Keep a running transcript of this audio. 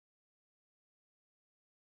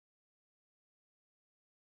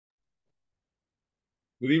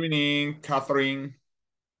Good evening, Catherine.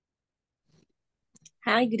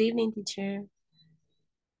 Hi, good evening, teacher.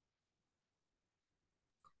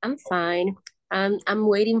 I'm fine. I'm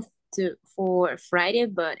waiting for Friday,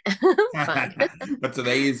 but I'm fine. But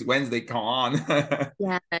today is Wednesday. Come on.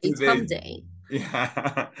 Yeah, it's Today, hump day.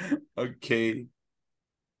 yeah. Okay.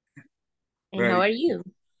 And how Very. are you?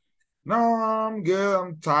 No, I'm good.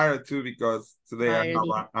 I'm tired too because today I Tired.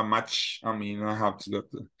 have a match. I mean, I have to go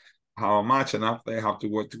to have a match, and after I have to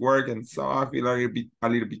go to work, and so I feel a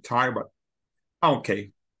little bit tired, but I'm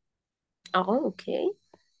okay. Oh, okay.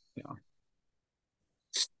 Yeah,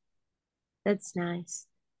 That's nice.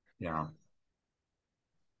 yeah.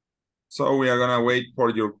 So we are gonna wait for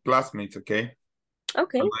your classmates, okay?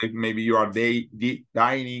 Okay. Maybe you are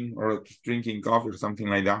dining or drinking coffee or something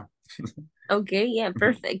like that. Okay, yeah,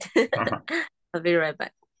 perfect. I'll be right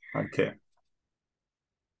back. Okay.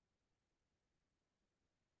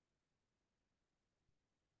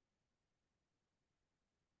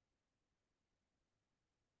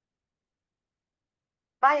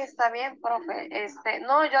 Vaya, está bien, profe.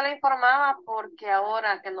 No, yo le informaba porque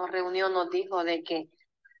ahora que nos reunió nos dijo de que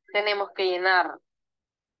tenemos que llenar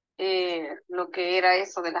lo que era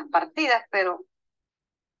eso de las partidas, pero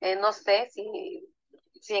no sé si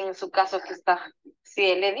en su caso que está,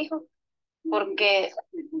 si él le dijo, porque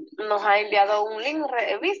nos ha enviado un link,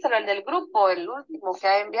 revíselo, el del grupo, el último que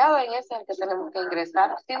ha enviado en ese en el que tenemos que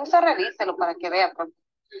ingresar. Si gusta, revíselo para que vea, profe.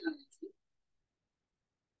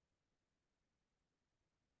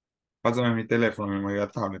 Pásame mi teléfono, mi media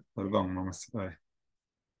tablet, perdón, no me sé.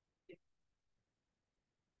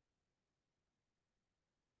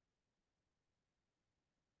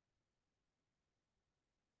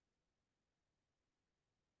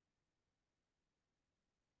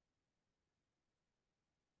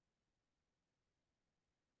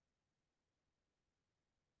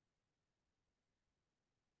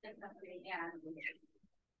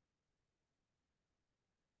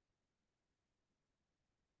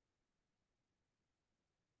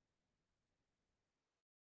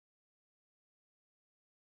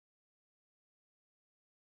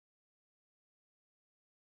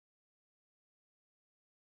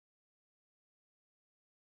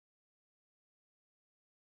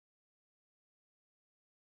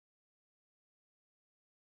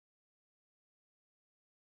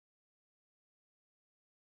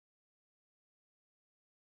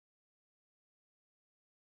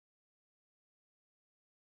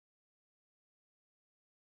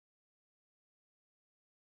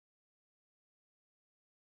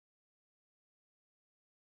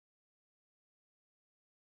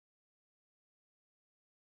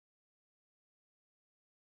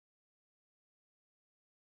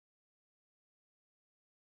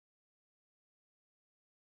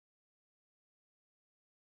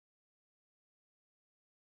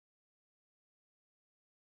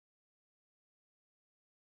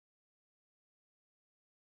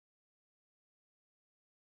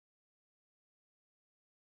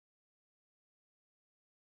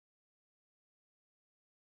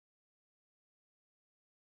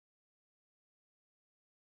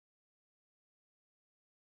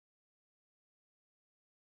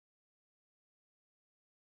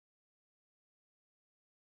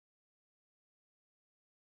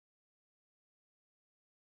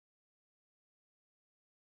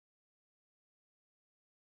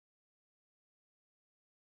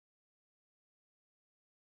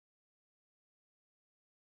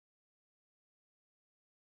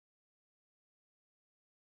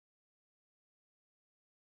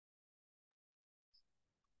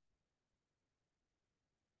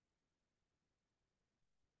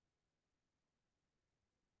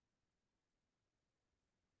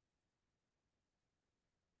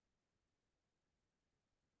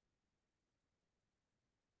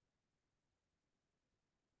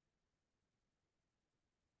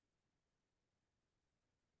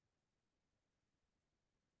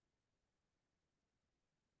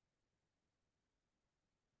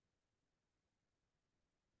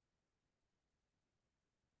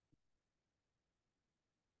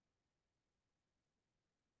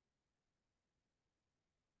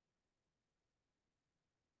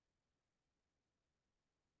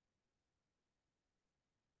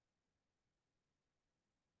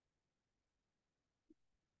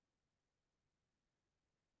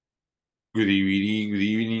 Good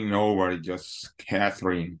evening, nobody, just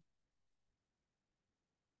Catherine.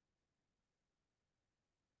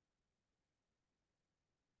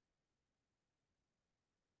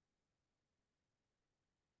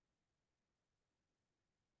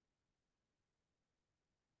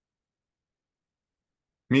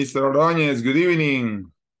 Mr. Ordóñez, good evening.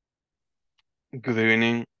 Good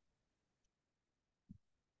evening.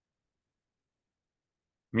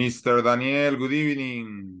 Mr. Daniel, good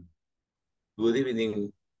evening. Good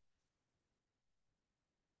evening.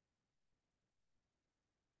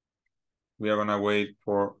 We are gonna wait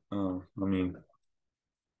for,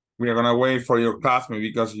 we are gonna wait for your classmate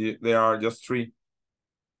because there are just 3.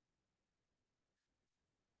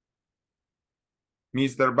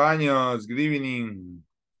 Mr. Baños, good evening.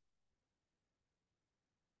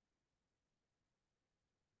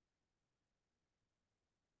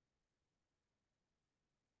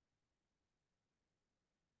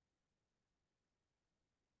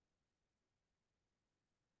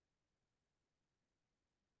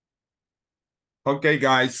 Okay,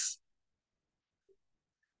 guys.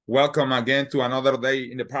 Welcome again to another day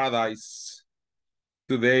in the paradise.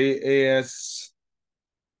 Today is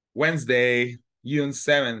Wednesday, June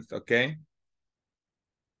 7th, okay?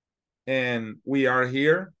 And we are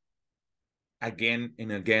here again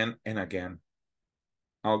and again and again.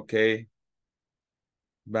 Okay.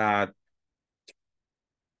 But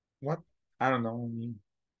what? I don't know.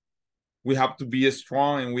 We have to be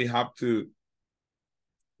strong and we have to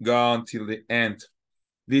go until the end.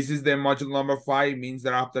 This is the module number 5. Means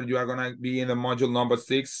that after you are going to be in the module number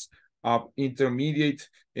 6 of intermediate.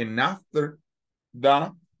 And after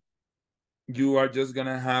that, you are just going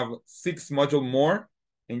to have 6 modules more.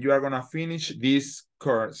 And you are going to finish this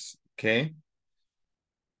course. Okay.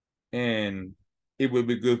 And it will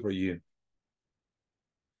be good for you.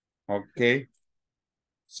 Okay.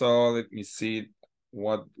 So let me see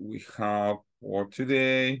what we have for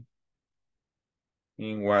today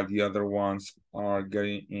and what the other ones are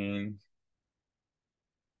getting in.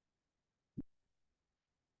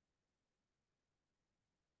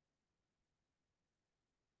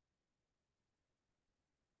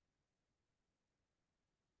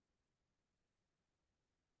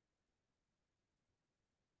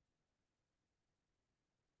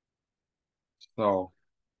 So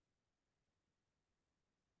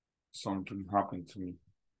something happened to me.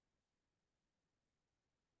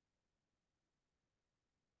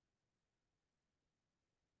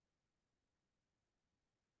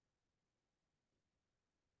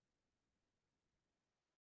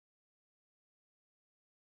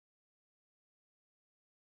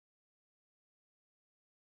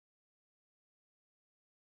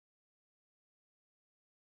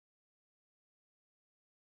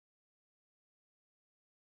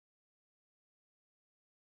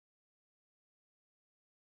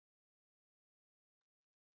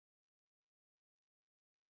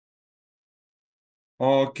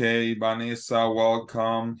 Okay, Vanessa,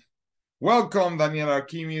 welcome. Welcome, Daniel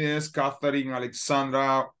Archimedes, Catherine,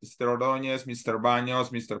 Alexandra, Mr. Ordóñez, Mr. Baños,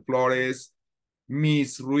 Mr. Flores,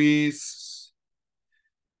 Miss Ruiz,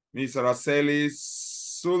 Miss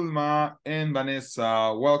Aracelis, Zulma, and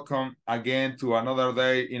Vanessa. Welcome again to another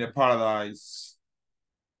day in the paradise.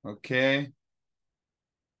 Okay.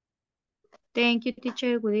 Thank you,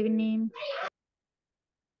 teacher. Good evening.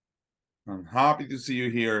 I'm happy to see you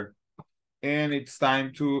here. And it's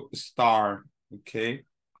time to start, okay?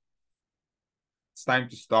 It's time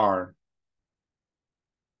to start.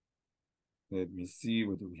 Let me see,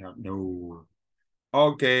 what do we have? No.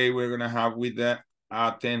 Okay, we're gonna have with the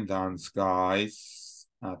attendance, guys.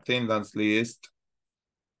 Attendance list.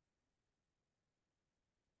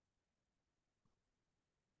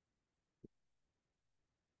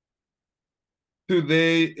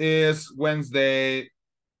 Today is Wednesday,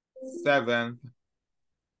 7th.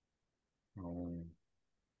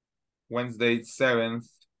 Wednesday, 7th.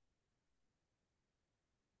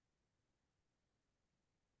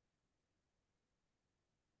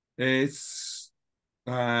 It's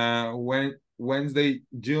Wednesday,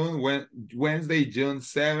 June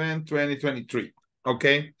 7, 2023.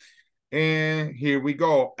 Okay. And here we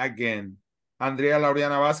go again. Andrea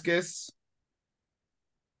Laureana Vázquez.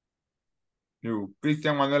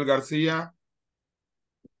 Cristian Manuel García.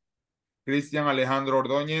 Cristian Alejandro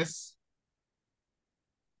Ordóñez.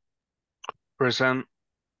 Present.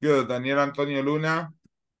 Good. Daniel Antonio Luna.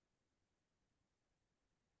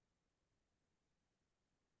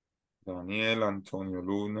 Daniel Antonio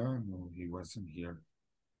Luna. No, he wasn't here.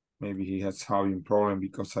 Maybe he has having problem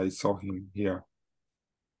because I saw him here.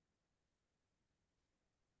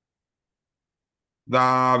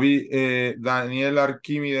 Daniel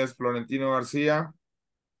Arquímedes Florentino García.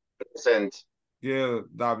 Present.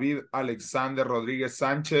 Good. David Alexander Rodríguez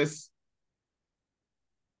Sánchez.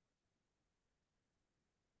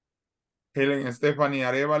 Helen Stephanie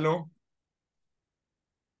Arevalo.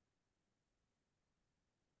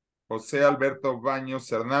 José Alberto Baños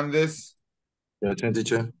Hernández. Present,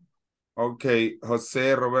 teacher. Okay,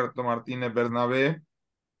 José Roberto Martínez Bernabé.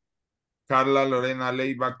 Carla Lorena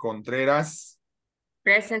Leiva Contreras.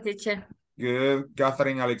 Present, teacher. Good.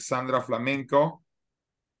 Catherine Alexandra Flamenco.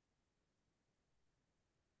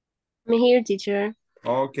 I'm here, teacher.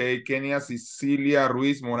 Okay, Kenia Cecilia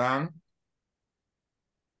Ruiz Morán.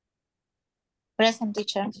 Present,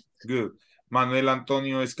 teacher. Good. Manuel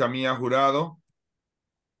Antonio Escamilla Jurado.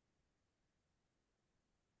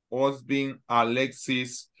 Osbin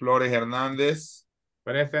Alexis Flores Hernández.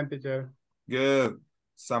 Present, teacher. Good.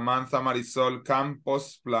 Samantha Marisol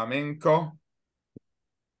Campos Flamenco.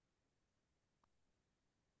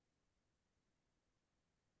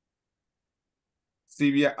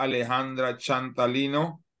 Silvia Alejandra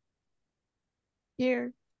Chantalino.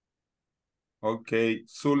 Here. Ok.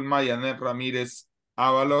 Zulma Yanet Ramírez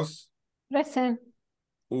Ábalos. Present.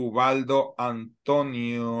 Ubaldo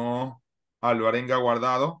Antonio Alvarenga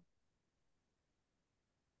Guardado.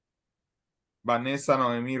 Vanessa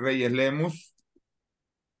Noemí Reyes Lemus.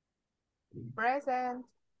 Present.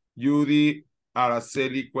 Judy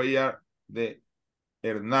Araceli Cuellar de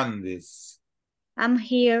Hernández. I'm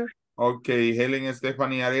here. Ok. Helen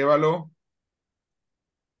Stephanie Arevalo.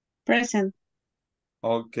 Present.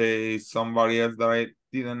 Okay, somebody else that I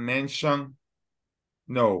didn't mention?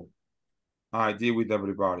 No, I did with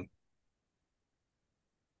everybody.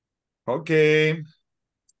 Okay,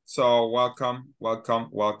 so welcome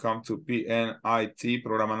to PNIT,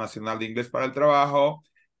 Programa Nacional de Inglés para el Trabajo.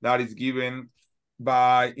 That is given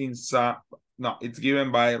by it's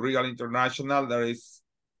given by Real International, that is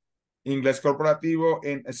Inglés Corporativo,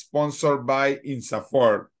 and sponsored by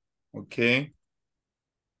INSAFORP. Okay.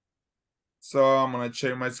 So I'm gonna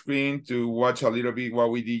share my screen to watch a little bit what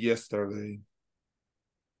we did yesterday.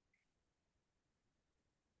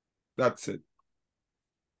 That's it.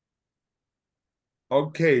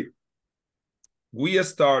 Okay. We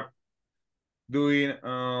start doing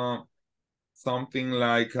something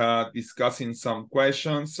like discussing some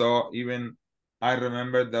questions. So even I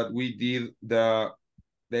remember that we did the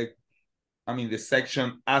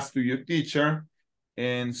section Ask to Your Teacher,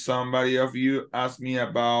 and somebody of you asked me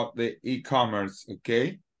about the e-commerce,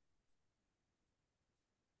 okay?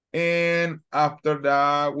 And after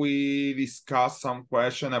that, we discussed some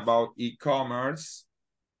question about e-commerce.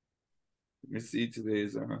 Let me see, today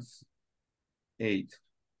is 8.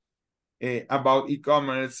 About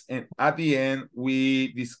e-commerce, and at the end,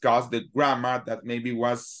 we discussed the grammar that maybe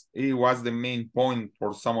was the main point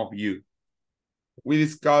for some of you. We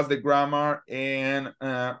discussed the grammar, and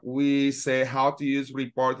we say how to use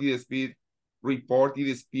reported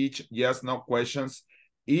speech, yes, no questions,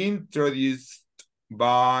 introduced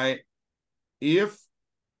by if,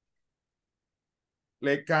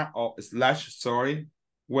 leca, or slash, sorry,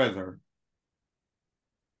 whether.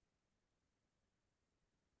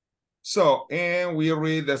 So, and we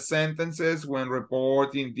read the sentences when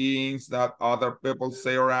reporting things that other people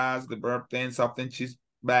say or ask. The verb tense often choose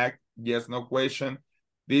back, yes, no question.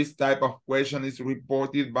 This type of question is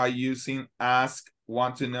reported by using ask,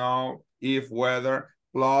 want to know, if, whether,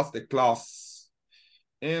 plus the clause.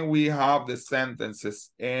 And we have the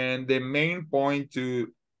sentences. And the main point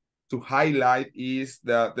to highlight is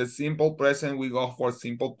that the simple present, we go for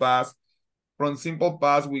simple past. From simple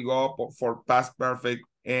past, we go for past perfect.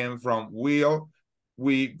 And from will,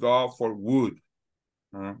 we go for would.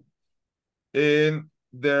 And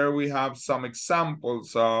there we have some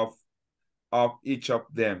examples of each of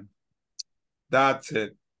them. That's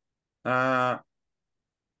it. The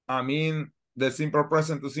simple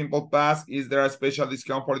present to simple past, is there a special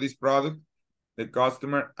discount for this product? The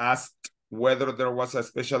customer asked whether there was a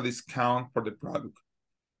special discount for the product.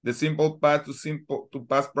 The simple past to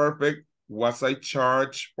past perfect, was I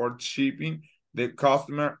charged for shipping? The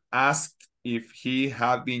customer asked if he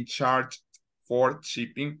had been charged for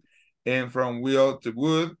shipping. And from will to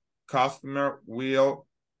would, customer will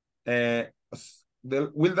the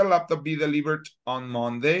laptop be delivered on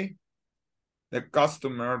Monday? The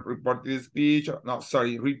customer reported the speech.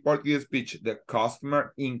 The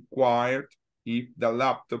customer inquired if the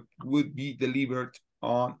laptop would be delivered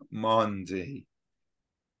on Monday.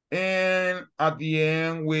 And at the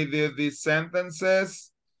end, we did these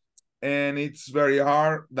sentences, and it's very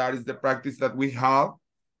hard. That is the practice that we have.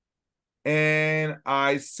 And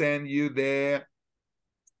I send you the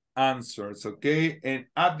answers, okay? And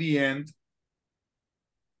at the end,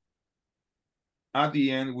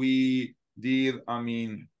 we did,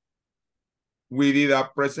 we did a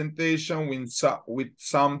presentation with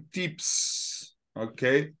some tips,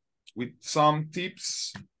 okay? With some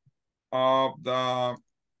tips of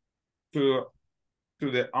to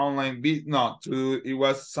the online it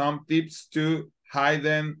was some tips to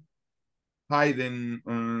hidden hiding,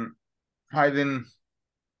 hiding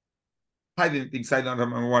things. I don't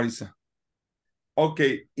remember what is.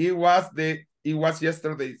 Okay, it was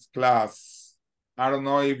yesterday's class. I don't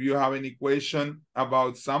know if you have any question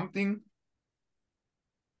about something.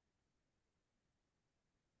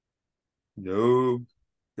 No,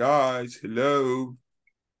 guys, hello.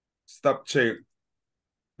 Stop check.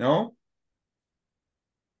 No?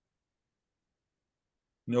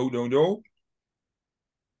 No.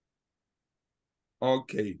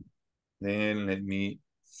 Okay, then let me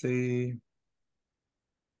see.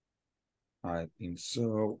 I think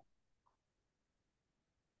so.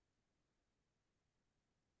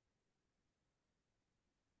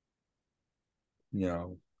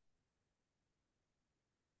 No.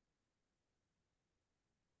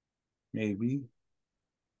 Maybe.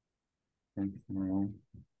 No.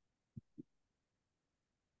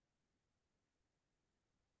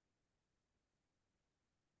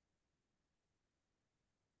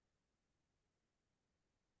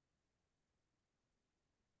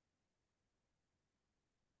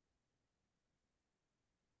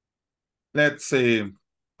 Let's see.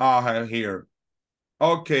 I have here.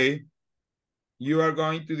 Okay. You are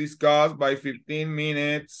going to discuss by 15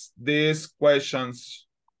 minutes these questions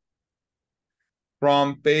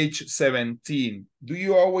from page 17. Do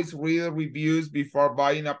you always read reviews before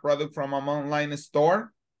buying a product from an online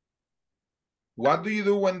store? What do you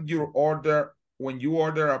do when you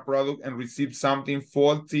order a product and receive something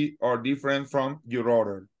faulty or different from your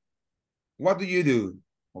order? What do you do?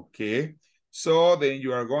 Okay. So then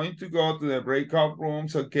you are going to go to the breakout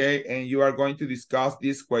rooms, okay, and you are going to discuss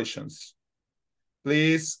these questions.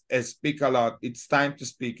 Please speak a lot. It's time to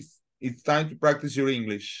speak. It's time to practice your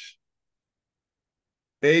English.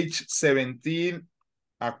 Page 17,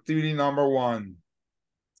 activity number 1.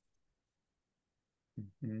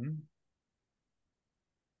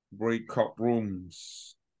 Breakout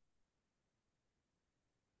rooms.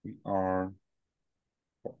 We are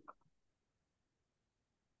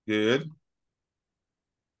good.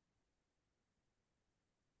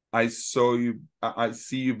 I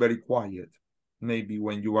see you very quiet. Maybe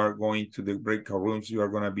when you are going to the breakout rooms, you are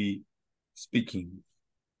going to be speaking.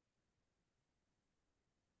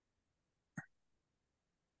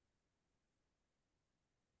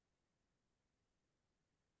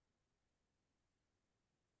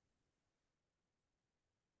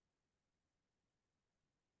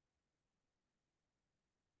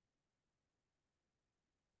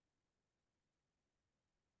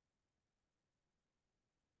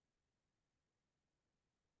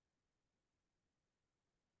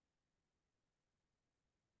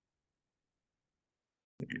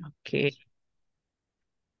 Okay.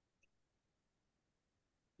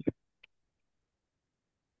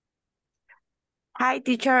 Hi,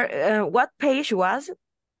 teacher. What page was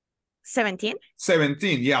 17?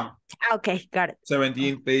 17, yeah. Okay, got it.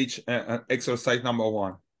 17 page exercise number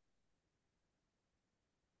 1.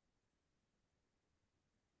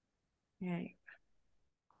 Okay.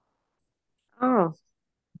 Oh,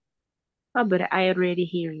 but I already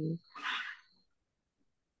hear you.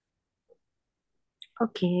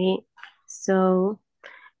 Okay, so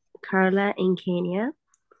Carla in Kenya,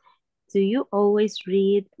 do you always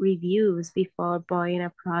read reviews before buying a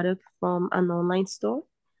product from an online store?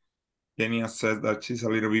 Kenya says that she's a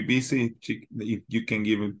little bit busy. If you can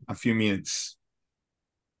give him a few minutes.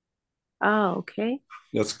 Oh, okay.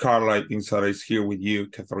 Just Carla, I think Sarah is here with you,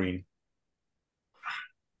 Catherine.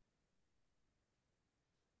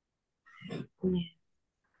 Yeah.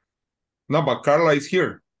 No, but Carla is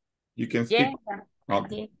here. You can speak. Yeah,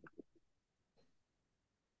 Okay.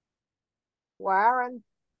 warrant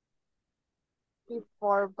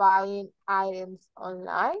before buying items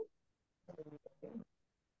online?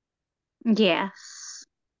 Yes,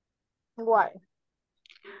 Why?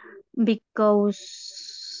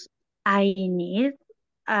 because I need,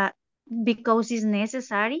 because it's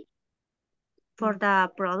necessary for the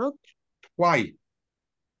product. Why?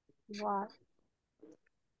 Why?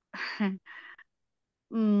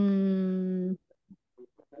 Mm,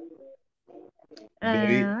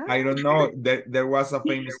 Very, uh, I don't know. There was a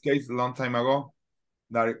famous case a long time ago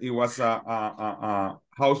that it was a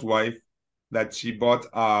housewife that she bought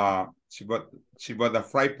a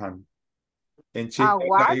fry pan, and she thought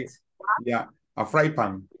that What? yeah, a fry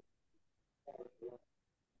pan.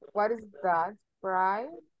 What is that? Fry?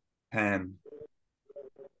 Pan.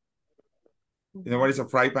 You know what is a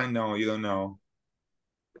fry pan? No, you don't know.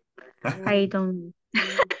 I don't.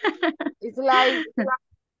 It's like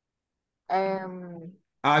um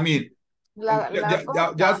I mean, ¿cómo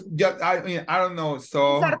está? I mean, I don't know. Un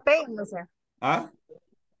So, sartén, o sea, huh?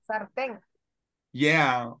 sartén.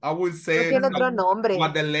 Yeah, I would No say tiene otro nombre.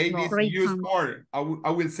 what the ladies No. use Refund. for.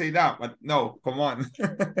 I will say that, but no, come on.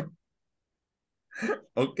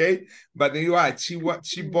 Okay, but you are she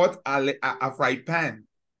bought a fry pan,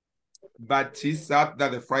 but she thought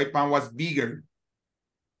that the fry pan was bigger,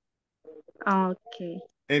 Okay.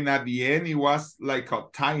 and at the end it was like a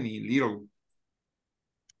tiny little.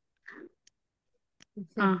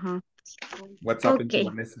 Uh-huh. What's happened to Okay.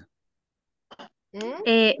 Vanessa?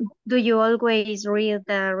 Do you always read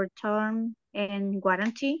the return and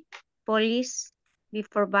warranty policy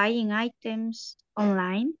before buying items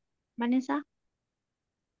online, Vanessa?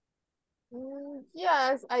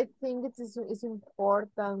 Yes, I think it's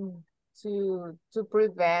important to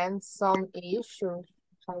prevent some issues,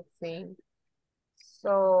 I think.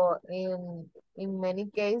 So in many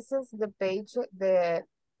cases, the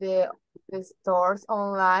stores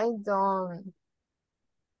online don't.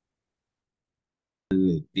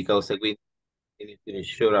 Because we need to be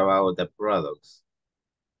sure about the products.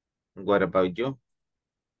 What about you,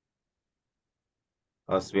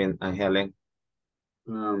 Oswin and Helen?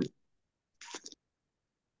 Um,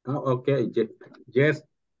 oh, okay. Yes,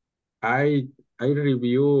 I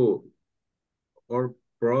review our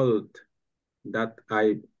product that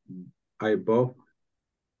I bought.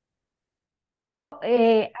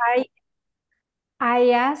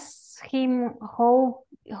 I asked him how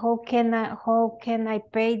can I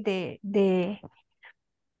pay the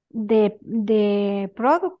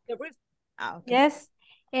product. Okay. Yes,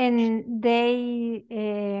 and they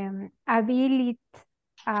ability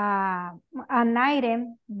an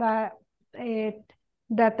item but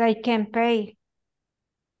that I can pay.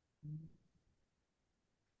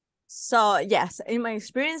 So yes, in my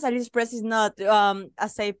experience, AliExpress is not a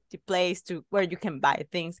safety place to where you can buy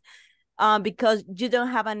things, because you don't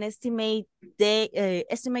have an estimate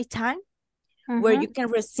time where you can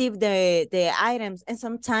receive the items, and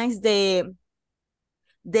sometimes the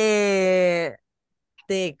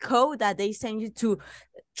code that they send you to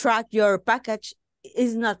track your package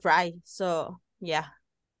is not right. So yeah.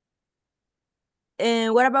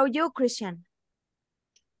 And what about you, Christian?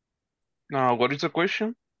 What is the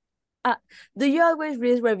question? Do you always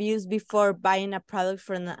read reviews before buying a product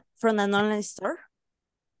from an online store?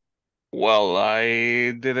 Well,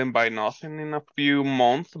 I didn't buy nothing in a few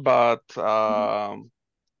months, but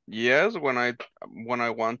yes, when I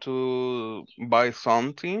want to buy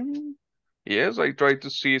something, yes, I try to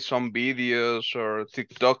see some videos or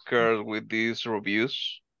TikTokers with these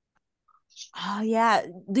reviews. Oh yeah.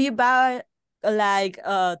 Do you buy like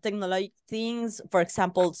technology things, for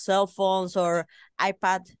example, cell phones or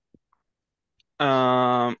iPad?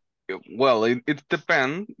 Well, it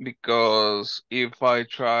depends, because if I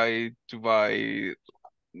try to buy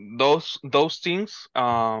those things,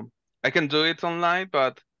 I can do it online,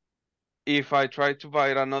 but if I try to buy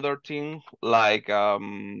another thing like I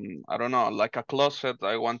don't know, like a closet,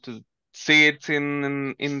 I want to see it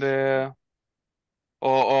in the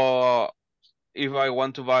or if I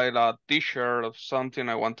want to buy a t-shirt or something,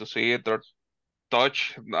 I want to see it or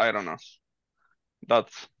touch. I don't know.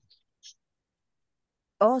 That's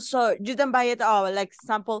Oh, so you don't buy it, like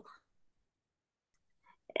example.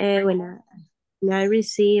 When I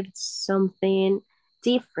received something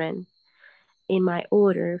different in my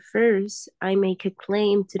order, first I make a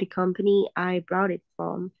claim to the company I brought it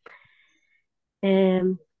from.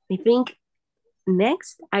 And I think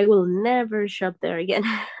next I will never shop there again.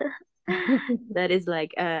 That is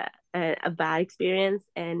like a bad experience,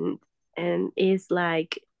 and it's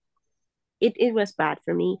like it was bad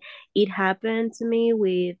for me. It happened to me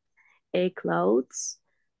with clothes,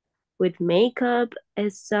 with makeup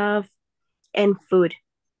and stuff, and food.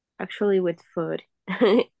 Actually, with food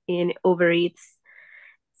in overeats.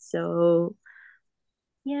 So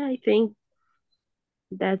yeah, I think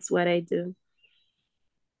that's what I do.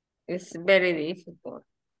 It's very difficult.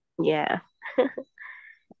 Yeah.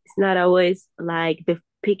 It's not always like the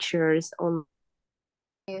pictures on.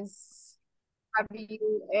 Have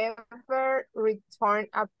you ever returned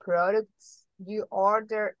a product you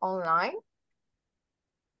order online?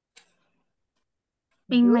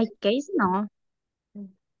 In my case, no.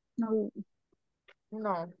 No,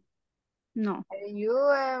 No. no. You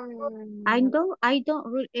I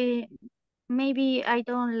don't maybe I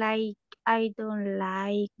don't like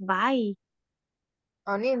buy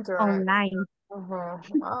on internet. online.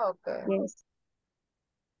 Oh, okay. Yes.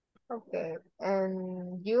 Okay.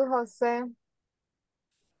 And you, Jose,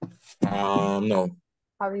 No,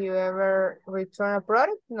 have you ever returned a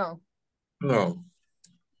product? No. no.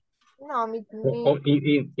 No, me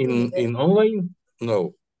In online,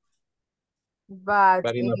 no. But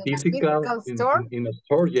But in in a a physical store? in a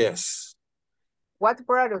store, yes. What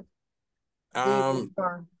product do you Um,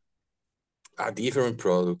 return? different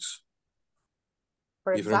products,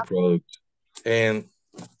 For different example, products. And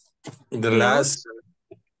the Clothes? last,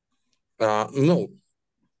 no,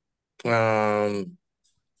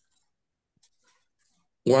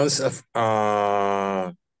 once of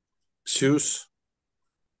shoes,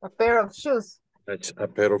 a pair of shoes. a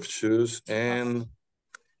pair of shoes, and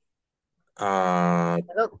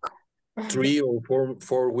Look. 3 or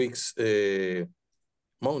 4 weeks,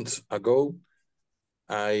 months ago,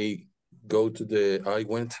 I went to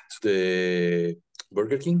the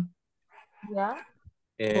Burger King. Yeah.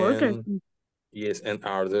 Burger And yes, and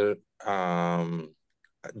ordered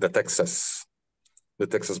the Texas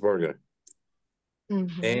burger.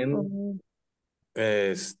 Mm-hmm. And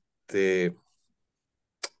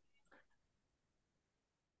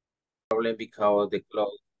Problem because the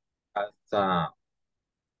cloth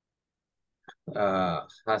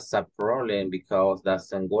has a problem because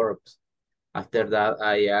doesn't work. After that,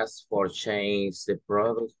 I asked for change the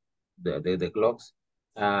product, the clothes.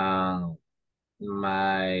 The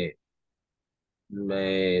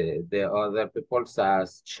other people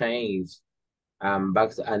has changed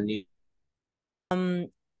back a new.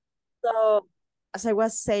 So as I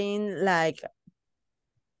was saying, like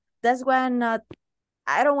that's why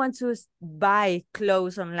I don't want to buy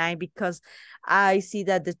clothes online because I see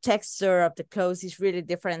that the texture of the clothes is really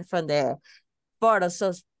different from the photo.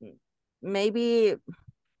 So maybe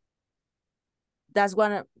that's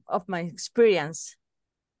one of my experience.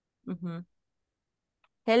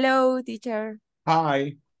 Hello, teacher.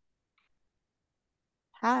 Hi.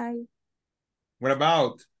 Hi. What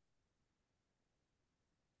about?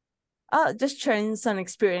 Oh, just sharing some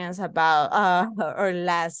experience about our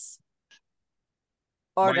last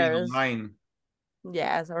Buying orders. online.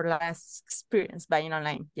 Yes, our last experience buying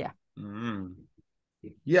online. Yeah.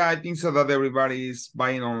 Yeah, I think so that everybody is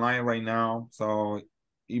buying online right now. So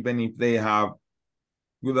even if they have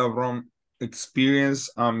good or wrong experience,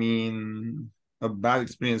 I mean a bad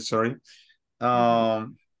experience, sorry.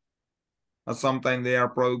 Sometimes there are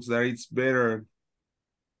products that it's better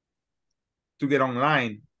to get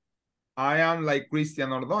online. I am like Christian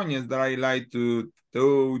Ordóñez that I like to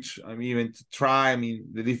touch, I mean, even to try, I mean,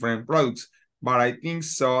 the different products. But I think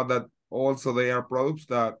so that also there are products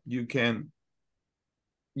that you can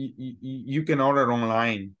order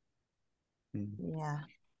online. Yeah.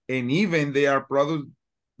 And even there are products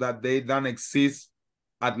that they don't exist,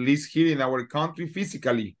 at least here in our country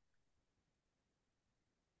physically.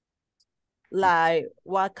 Like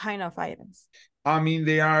what kind of items? I mean,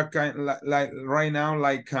 they are kind like right now,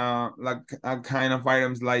 like kind of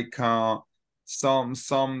items like some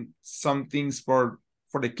things for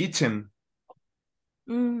the kitchen.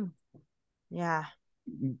 Yeah.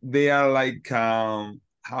 They are like how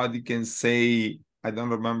you can say, I don't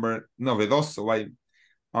remember, novedoso.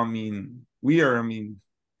 I mean, weird. I mean,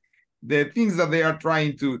 the things that they are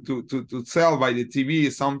trying to sell by the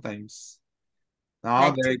TV sometimes. Now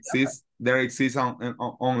Like there exists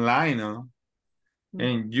online,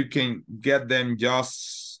 and you can get them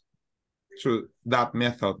just through that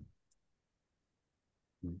method.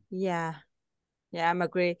 Yeah. Yeah, I'm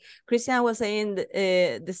agree. Christian was saying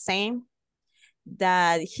the same,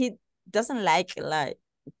 that he doesn't like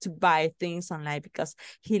to buy things online because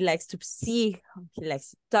he likes to see, he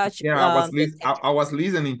likes to touch. Yeah, I was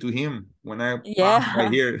listening to him when I passed by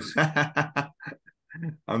here.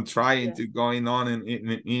 I'm trying to going on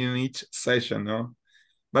in each session, no?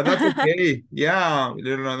 But that's okay. Yeah,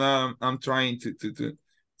 little or not, I'm trying to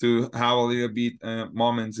have a little bit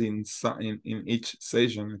moments in each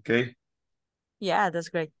session. Okay. Yeah, that's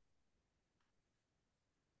great.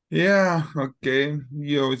 Yeah. Okay.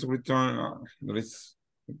 You always return. There is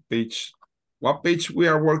page. What page we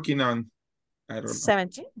are working on? I don't know.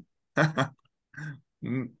 17.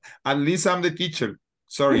 At least I'm the teacher.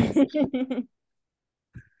 Sorry.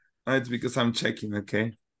 It's because I'm checking.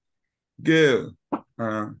 Okay. Good.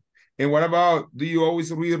 And what about, do you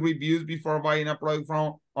always read reviews before buying a product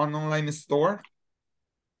from an online store?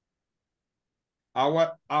 I was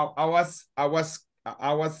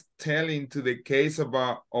telling to the case of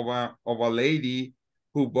a lady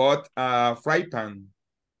who bought a fry pan.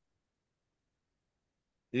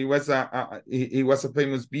 It was a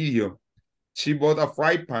famous video. She bought a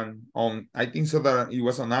fry pan on, I think so that it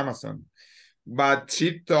was on Amazon, but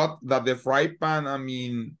she thought that the fry pan, I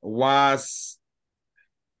mean, was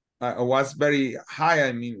very high.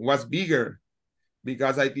 I mean, was bigger,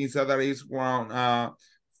 because I think so that is from a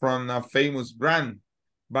famous brand.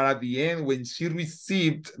 But at the end, when she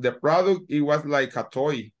received the product, it was like a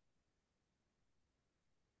toy.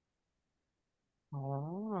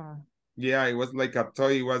 Oh. Yeah, it was like a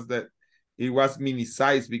toy. It was mini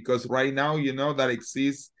size because right now, you know, that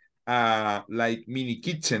exists like mini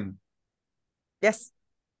kitchen. Yes.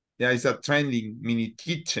 Yeah, it's a trending mini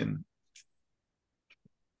kitchen.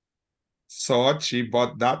 So she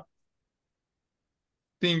bought that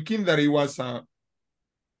thinking that it was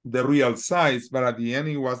the real size, but at the end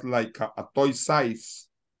it was like a toy size.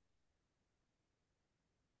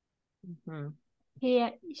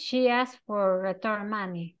 She asked for return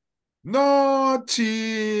money. No,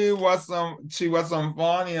 she was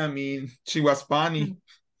funny. I mean, she was funny.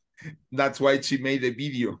 That's why she made the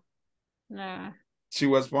video. She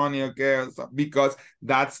was funny, okay, so, because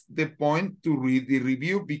that's the point to read the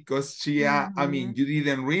review, because she I mean, you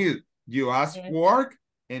didn't read, you asked work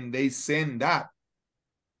and they send that.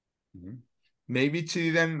 Maybe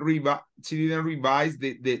she didn't revise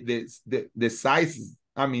the sizes.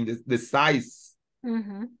 I mean the size.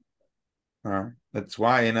 That's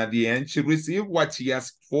why, and at the end she received what she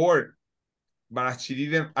asked for, but as she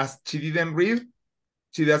didn't read,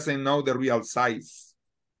 she doesn't know the real size.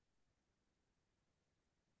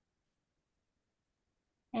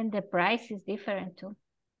 And the price is different too.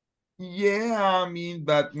 Yeah, I mean,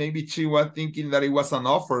 but maybe she was thinking that it was an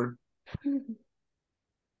offer.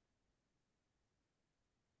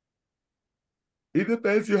 It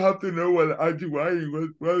depends. You have to know what are you buying,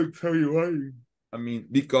 what products are you buying. I mean,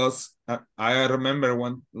 because I remember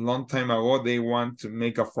one long time ago, they want to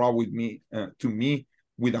make a fraud with me,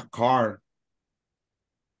 with a car.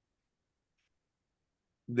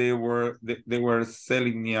 They were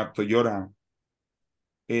selling me a Toyota,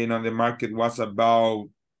 and on the market was about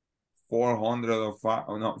 $400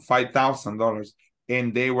 or $5,000,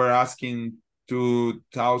 and they were asking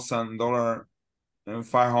 $2,000 and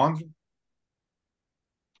 $500.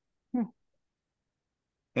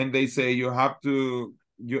 And they say you have to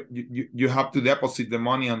deposit the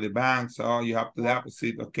money on the bank, so you have to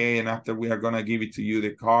deposit, okay, and after we are gonna give it to you,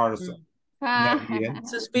 the car. So yeah.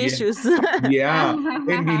 Suspicious. Yeah.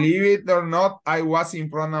 And believe it or not, I was in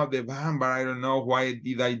front of the van, but I don't know why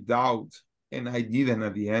did I doubt, and I didn't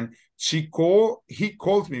at the end. He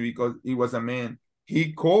calls me because he was a man.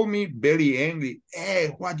 He called me very angry.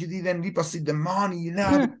 Hey, why you didn't deposit the money? You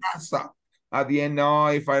know, at the end, no,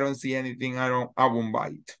 if I don't see anything, I won't buy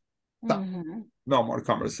it. So, no more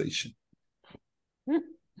conversation.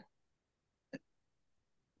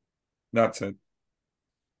 That's it.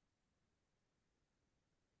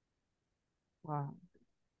 Wow.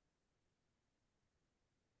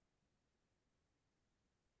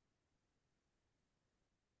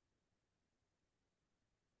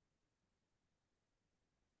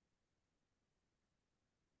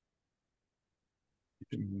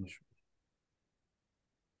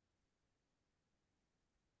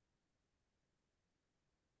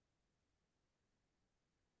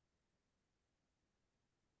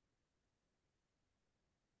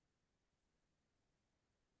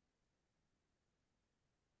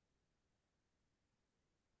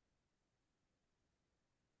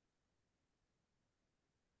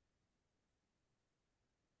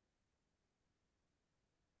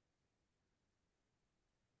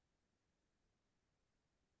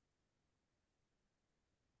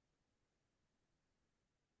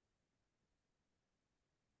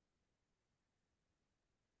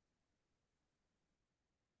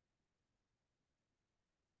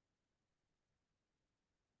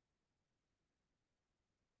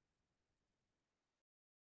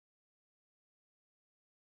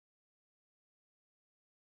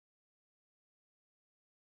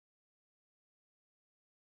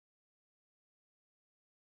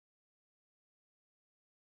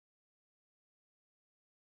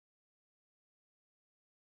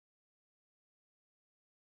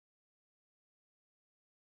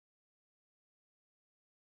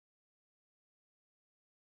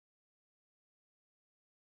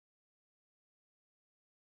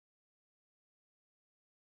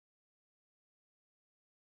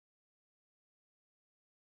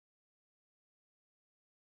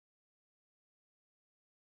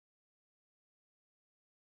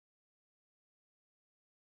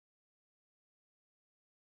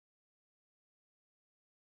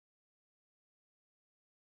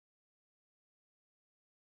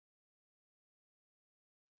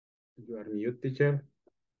 You are mute, teacher.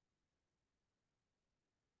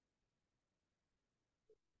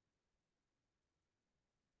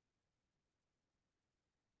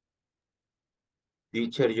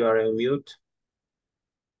 Teacher, you are on mute.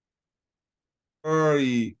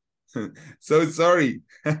 Sorry. So sorry.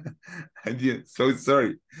 So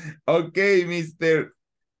sorry. Okay, Mr.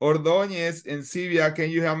 Ordóñez and Silvia, can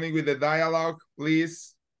you help me with the dialogue,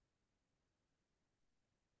 please?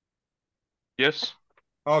 Yes.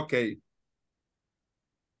 Okay.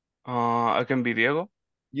 I can be Diego.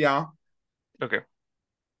 Yeah. Okay.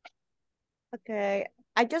 Okay,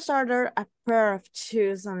 I just ordered a pair of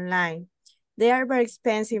shoes online. They are very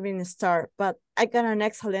expensive in the store, but I got an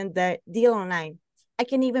excellent deal online. I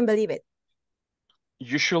can't even believe it.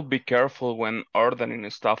 You should be careful when ordering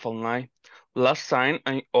stuff online. Last time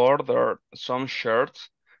I ordered some shirts,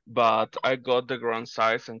 but I got the wrong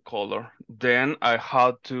size and color. Then I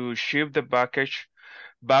had to ship the package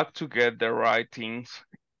back to get the right things.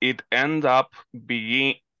 It ended up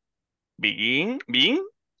being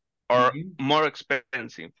or more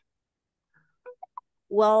expensive.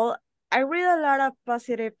 Well, I read a lot of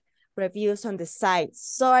positive reviews on the site,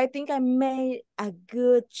 so I think I made a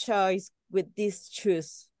good choice with these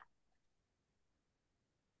shoes.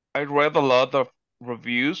 I read a lot of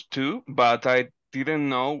reviews too, but I didn't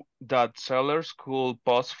know that sellers could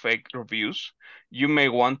post fake reviews. You may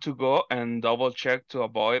want to go and double check to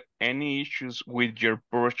avoid any issues with your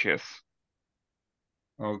purchase.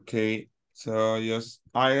 Okay, so just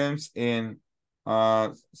items in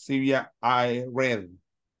Sylvia, I read.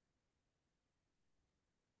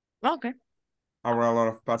 Okay. Are a lot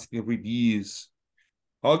of positive reviews.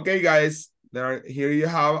 Okay, guys, here you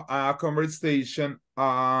have a conversation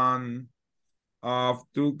on of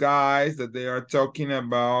two guys that they are talking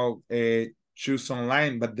about shoes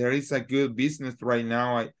online, but there is a good business right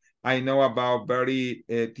now. I know about very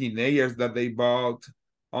teenagers that they bought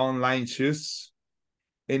online shoes,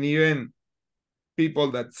 and even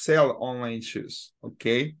people that sell online shoes.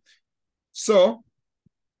 Okay, so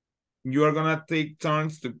you are gonna take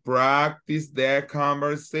turns to practice their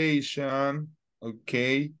conversation.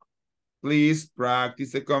 Okay, please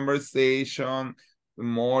practice the conversation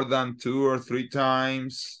more than 2 or 3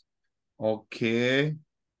 times. Okay,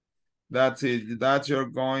 that's it. That you're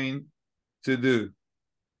going to do.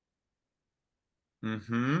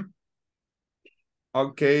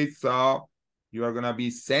 Okay, so you are gonna be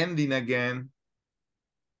sending again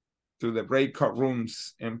to the breakout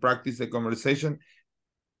rooms and practice the conversation.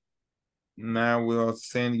 Now we'll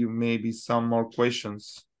send you maybe some more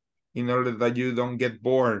questions in order that you don't get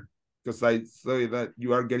bored, because I say that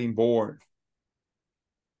you are getting bored.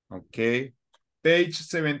 Okay, page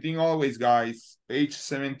 17 always, guys. Page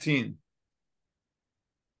 17.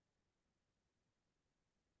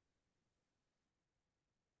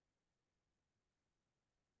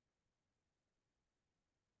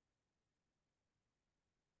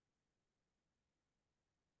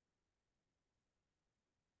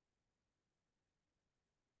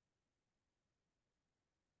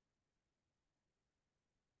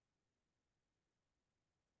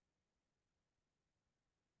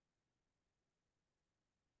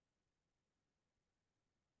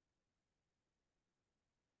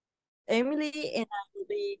 Emily and I will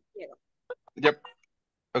be here. Yep.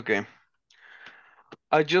 Okay.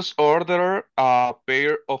 I just ordered a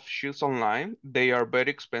pair of shoes online. They are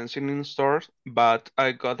very expensive in stores, but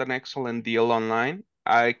I got an excellent deal online.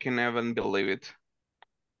 I can't even believe it.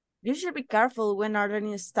 You should be careful when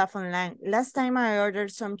ordering stuff online. Last time I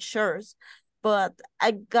ordered some shirts, but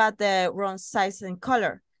I got the wrong size and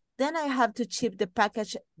color. Then I have to ship the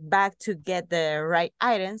package back to get the right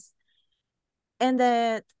items, and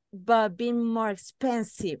that but being more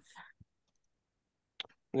expensive.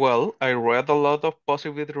 Well, I read a lot of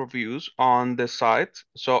positive reviews on the site,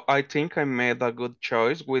 so I think I made a good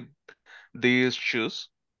choice with these shoes.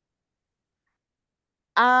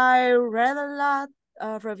 I read a lot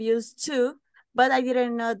of reviews too, but I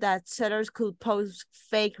didn't know that sellers could post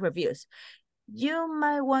fake reviews. You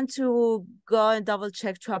might want to go and double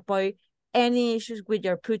check to avoid any issues with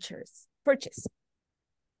your purchase.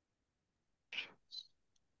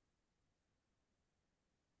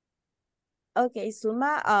 Okay,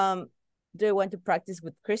 Suma, do you want to practice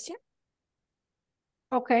with Christian?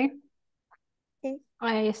 Okay. Okay.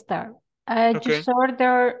 I start. I just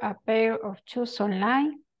ordered a pair of shoes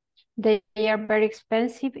online. They are very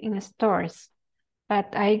expensive in stores,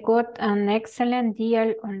 but I got an excellent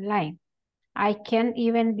deal online. I can't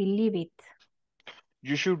even believe it.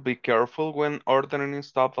 You should be careful when ordering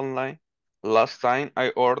stuff online. Last time I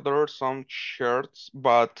ordered some shirts,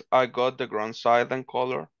 but I got the wrong size and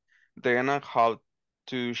color. Then I had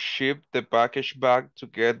to ship the package back to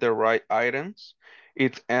get the right items.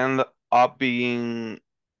 It ended up being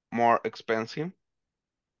more expensive.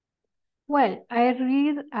 Well, I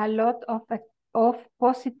read a lot of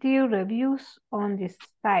positive reviews on this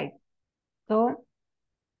site, so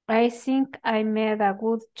I think I made a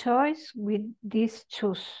good choice with these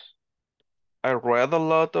shoes. I read a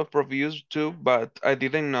lot of reviews too, but I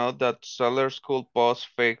didn't know that sellers could post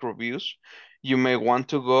fake reviews. You may want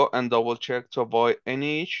to go and double check to avoid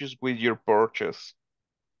any issues with your purchase.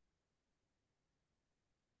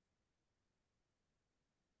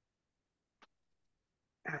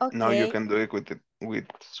 Okay. Now you can do it with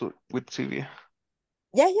Sylvia.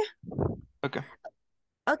 Yeah. Okay.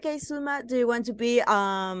 Okay, Suma, do you want to be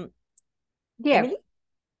Diego. Emily?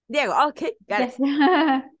 Diego, okay, got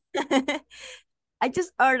it. I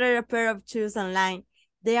just ordered a pair of shoes online.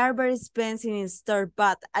 They are very expensive in store,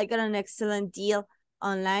 but I got an excellent deal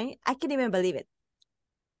online. I can't even believe it.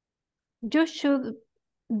 You should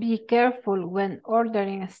be careful when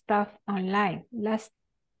ordering stuff online.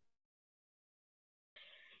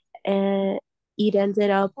 It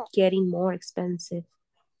ended up getting more expensive.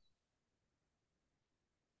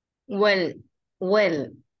 Well,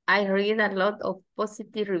 I read a lot of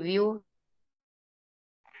positive reviews.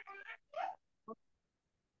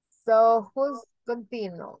 So who's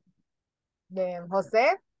continue? Then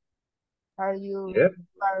Jose? Are you Yep.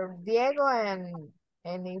 are Diego and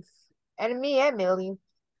me, Emily?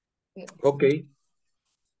 Okay.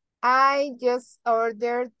 I just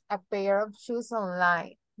ordered a pair of shoes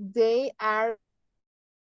online. They are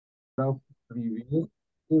of reviews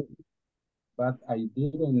too, but I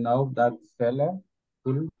didn't know that seller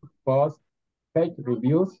could post fake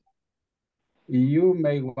reviews. You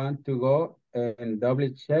may want to go and double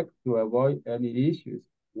check to avoid any issues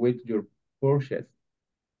with your purchase.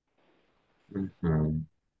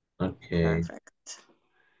 Okay. Perfect.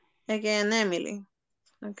 Again, Emily.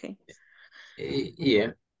 Okay.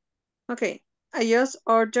 Yeah. Okay. I just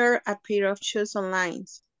ordered a pair of shoes online.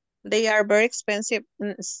 They are very expensive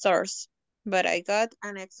in stores, but I got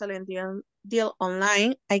an excellent deal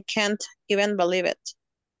online. I can't even believe it.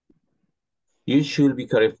 You should be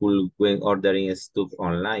careful when ordering stuff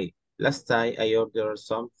online. Last time I ordered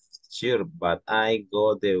some shirt, but I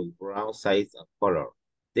got the wrong size and color.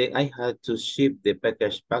 Then I had to ship the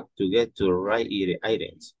package back to get the right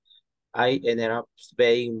items. I ended up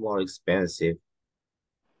paying more expensive.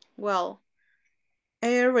 Well,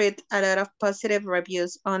 I read a lot of positive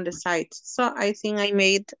reviews on the site, so I think I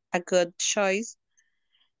made a good choice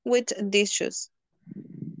with these shoes.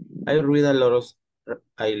 I read a lot of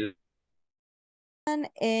And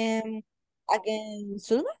again,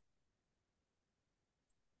 Sulma?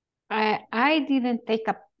 I didn't take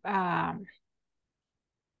up.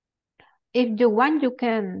 If you want, you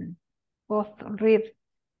can both read.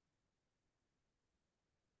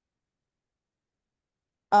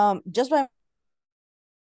 Just by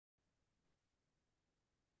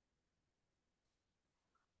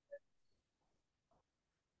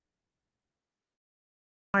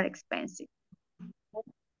More expensive.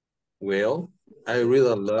 Well, I read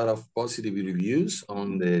a lot of positive reviews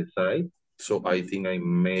on the site, so I think I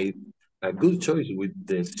made a good choice with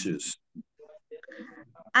the shoes.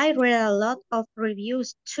 I read a lot of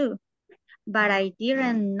reviews too, but I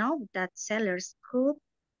didn't know that sellers could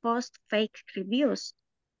post fake reviews.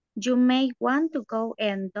 You may want to go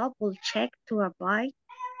and double check to avoid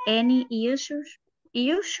any issues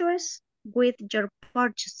with your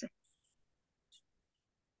purchase.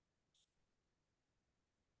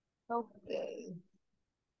 okay.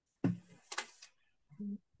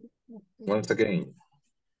 Once again.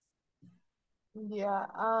 Yeah,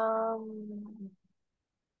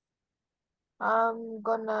 I'm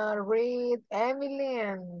gonna read Emily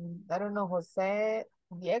and I don't know, Jose,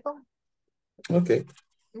 Diego. Okay.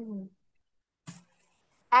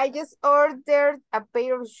 I just ordered a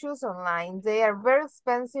pair of shoes online. They are very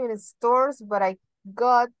expensive in stores, but I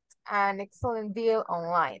got an excellent deal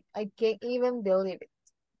online. I can't even believe it.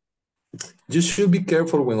 You should be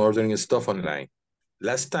careful when ordering stuff online.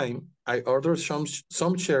 Last time, I ordered some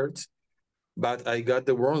shirts, but I got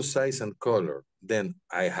the wrong size and color. Then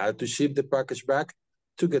I had to ship the package back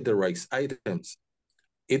to get the right items.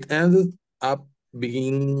 It ended up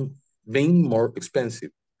being more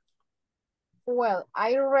expensive. Well,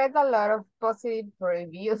 I read a lot of positive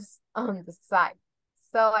reviews on the site,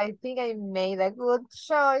 so I think I made a good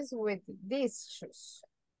choice with these shoes.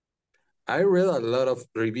 I read a lot of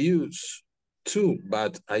reviews too,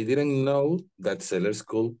 but I didn't know that sellers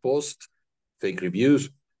could post fake reviews.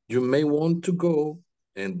 You may want to go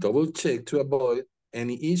and double check to avoid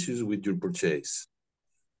any issues with your purchase.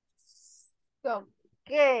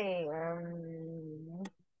 Okay,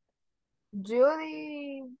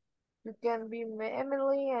 Judy, you can be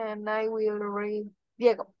Emily and I will read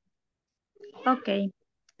Diego. Okay,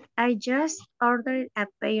 I just ordered a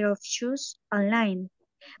pair of shoes online.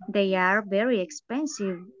 They are very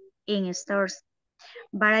expensive in stores,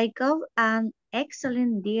 but I got an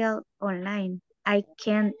excellent deal online. I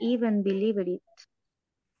can't even believe it.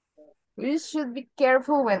 You should be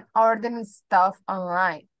careful when ordering stuff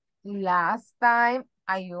online. Last time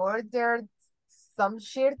I ordered some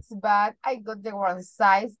shirts, but I got the wrong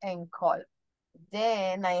size and color.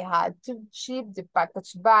 Then I had to ship the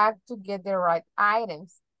package back to get the right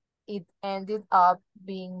items. It ended up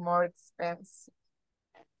being more expensive.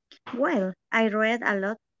 Well, I read a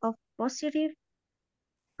lot of positive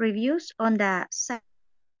reviews on the site.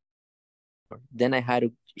 Then I had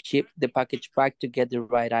to ship the package back to get the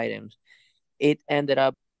right items. It ended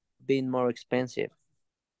up being more expensive.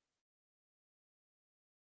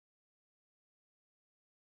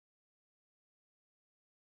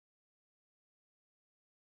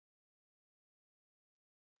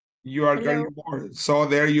 You are Hello. getting bored. So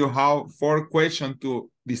there you have 4 questions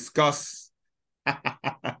to discuss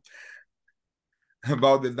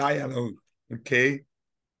about the dialogue. Okay.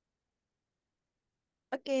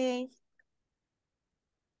 Okay.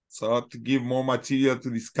 So to give more material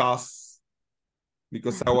to discuss,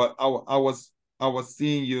 because I was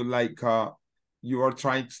seeing you like you are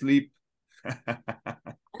trying to sleep.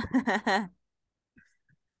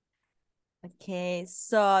 Okay,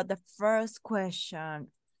 so the first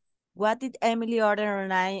question. What did Emily order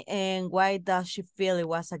online and why does she feel it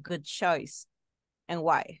was a good choice? And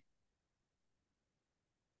why?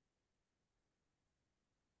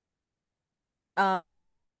 Uh,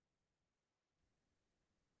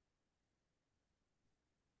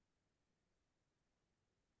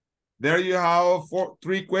 There you have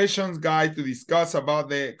 3 questions, guys, to discuss about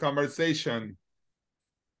the conversation.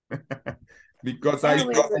 Because I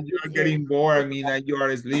thought that you are getting bored. I mean, that you are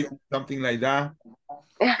asleep, something like that.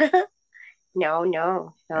 No,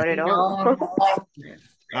 not at all.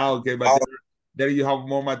 Okay, but there you have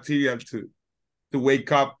more material to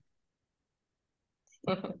wake up.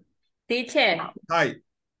 Teacher. Hi.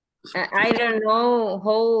 I don't know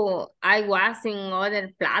how I was in other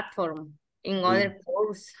platform, in other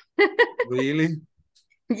course. Really?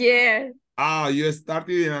 Yes. Ah, you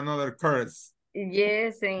started in another course.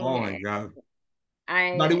 Yes, and Oh my God.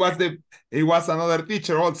 I. But it was another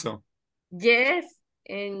teacher also. Yes,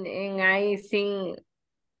 and I think.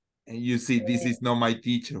 And you see, this is not my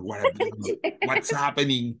teacher. What's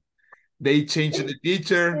happening? They changed the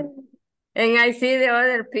teacher. And I see the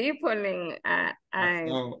other people, and I.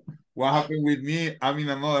 So what happened with me? I'm in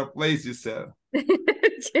another place, you said.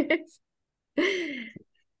 Yes.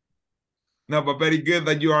 No, but very good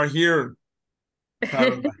that you are here,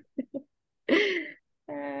 Carla.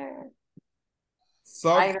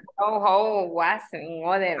 So I don't know how it was in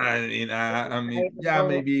other. I mean, yeah,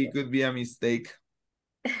 maybe it could be a mistake.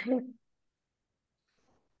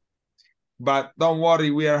 But don't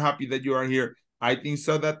worry, we are happy that you are here. I think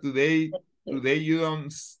so that today you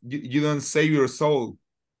don't save your soul.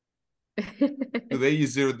 Today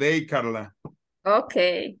is your day, Carla.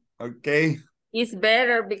 Okay. Okay. It's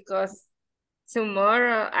better because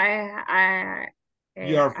tomorrow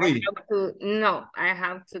You are free. I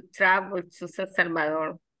have to travel to San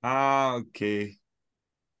Salvador. Ah, okay.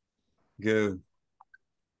 Good.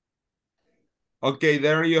 Okay,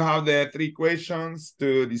 there you have the 3 questions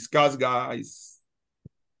to discuss, guys.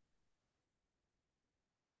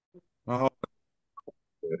 Oh,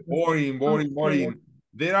 boring.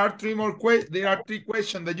 There are 3 more questions. There are 3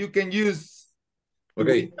 questions that you can use.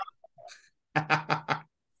 Okay.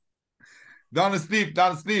 Don't sleep,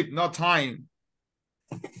 no time.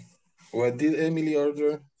 What did Emily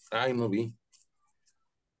order? I know.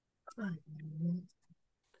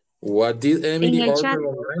 What did Emily order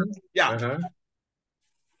online? Yeah.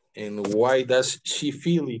 And why does she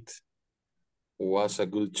feel it was a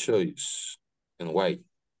good choice? And why?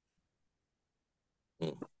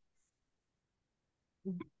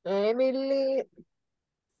 Emily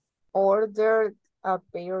ordered a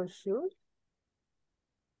pair of shoes.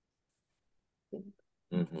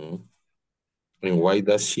 And why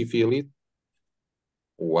does she feel it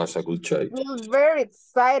was a good choice? She was very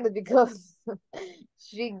excited because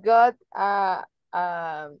she got a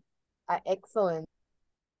excellent.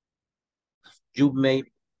 You may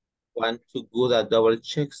want to do the double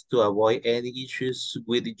checks to avoid any issues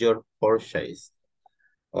with your purchase.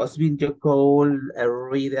 Has been your call,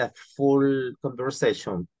 read a full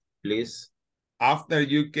conversation, please. After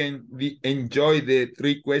you can enjoy the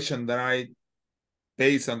 3 questions that I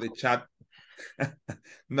paste on the chat.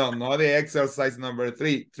 No, not the exercise number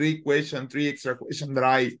 3. 3 questions, 3 extra questions that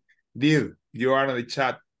I did. You are on the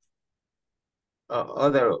chat.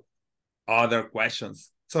 Other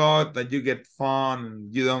questions. So that you get fun,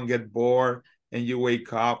 you don't get bored, and you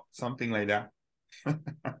wake up, something like that.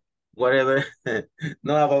 Whatever.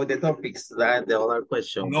 Not about the topics, that the other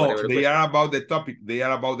question. No, they are about the topic. They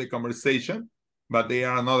are about the conversation. but they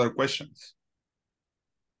are another questions.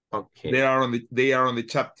 Okay. They are on the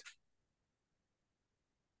chat.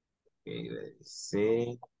 Okay, let's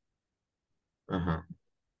see. Uh-huh.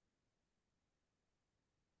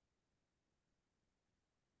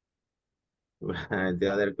 The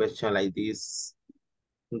other question like this.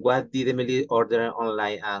 What did Emily order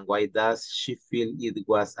online and why does she feel it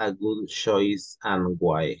was a good choice and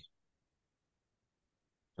why?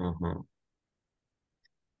 Uh-huh.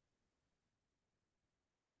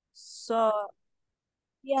 So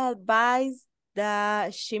he advised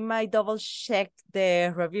that she might double check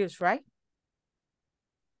the reviews, right?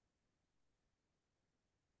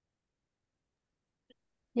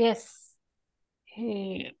 Yes,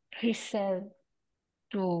 he said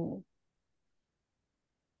to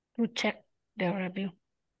check the review.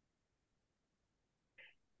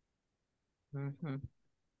 Mm-hmm.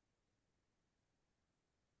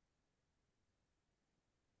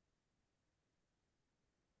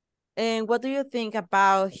 And what do you think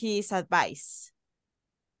about his advice?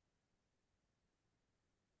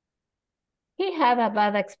 He had a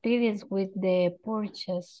bad experience with the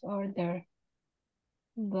purchase order,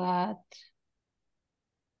 but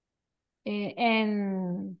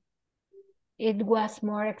and it was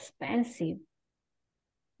more expensive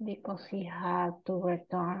because he had to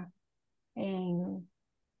return and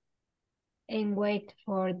wait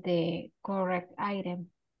for the correct item.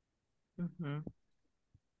 Mm-hmm.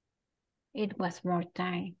 It was more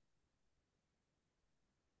time.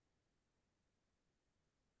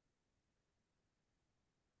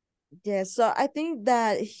 Yeah, so I think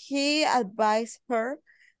that he advised her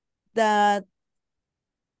that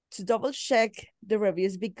to double check the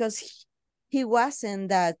reviews because he wasn't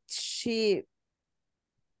that she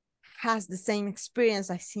has the same experience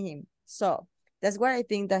as him. So that's why I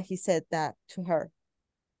think that he said that to her.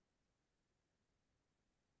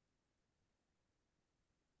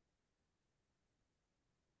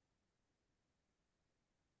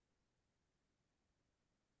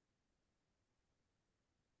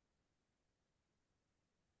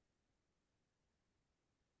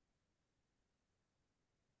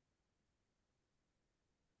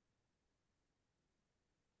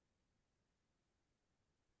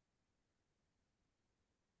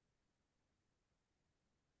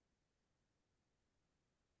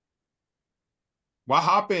 What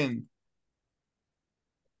happened?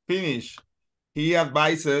 Finish. He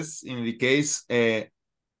advises in the case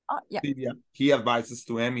he advises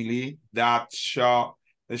to Emily that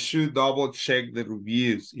they should double check the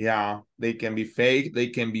reviews. Yeah, they can be fake, they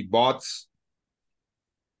can be bots.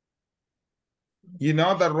 You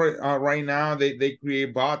know that right now they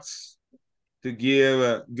create bots to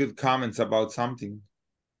give good comments about something.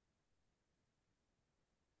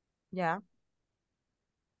 Yeah.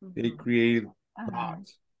 They create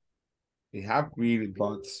bots. They have created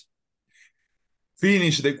bots.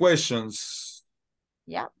 Finish the questions.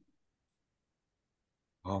 Yeah.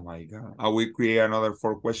 Oh my God. I will create another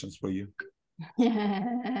 4 questions for you.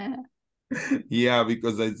 Yeah,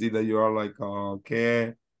 because I see that you are like,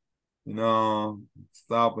 okay, you know, it's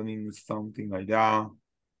happening, something like that.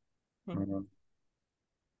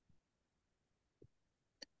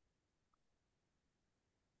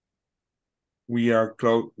 We are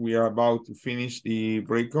about to finish the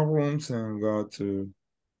breakout rooms and go to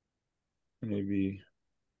maybe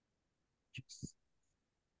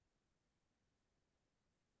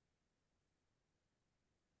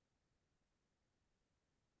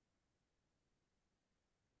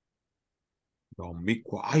don't be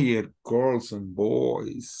quiet, girls and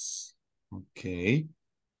boys. Okay.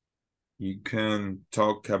 You can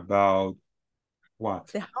talk about what?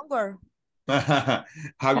 The homework.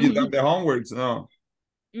 Have you done the homeworks? No.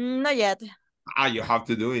 Not yet. You have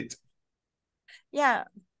to do it. Yeah.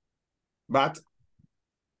 But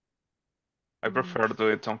I prefer to do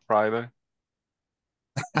it on Friday.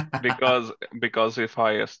 because if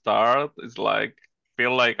I start, it's like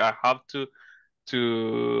feel like I have to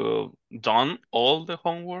done all the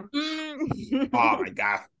homework. Oh my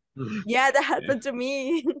God. Yeah, that happened to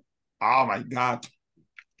me. Oh my God.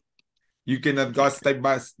 You cannot go step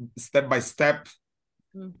by step.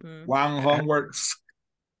 One homework.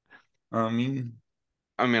 I mean,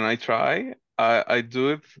 I try. I do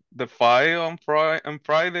it the 5 on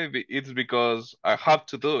Friday. It's because I have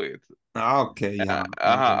to do it. Okay, yeah.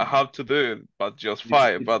 I have to do it, but just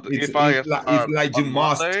 5. But if I start like you on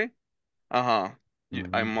must. Monday,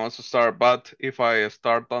 I must start. But if I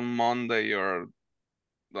start on Monday or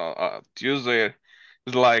Tuesday,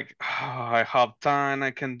 it's like I have time.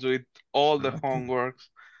 I can do it all the homeworks.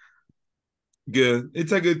 Good.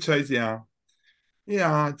 It's a good choice, yeah.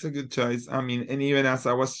 Yeah, it's a good choice. I mean, and even as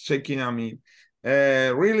I was checking, I mean,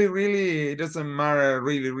 Really, it doesn't matter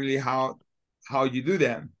really how you do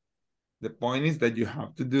them. The point is that you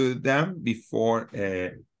have to do them before,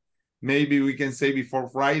 maybe we can say before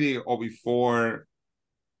Friday or before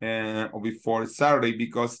Saturday,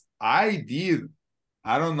 because I did.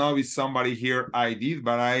 I don't know if somebody here I did,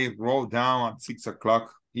 but I wrote down at 6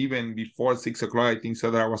 o'clock, even before 6 o'clock, I think so,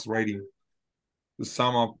 that I was writing to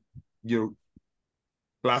some of your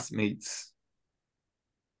classmates.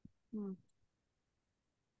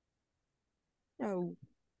 No.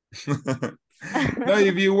 No,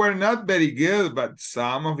 if you were not very good, but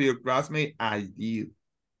some of your classmates, I did.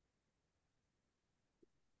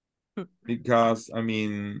 Because, I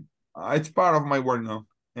mean, it's part of my work now,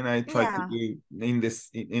 and I try to do in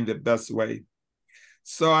the best way.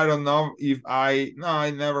 So I don't know if I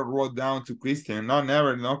never wrote down to Christian. No,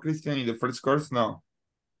 never. No, Christian, in the first course, no.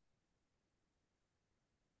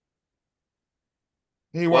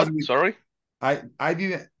 He was What? Sorry? I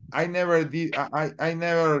didn't. I never did. I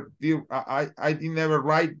never did. I did never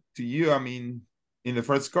write to you. I mean, in the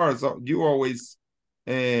first course, so you always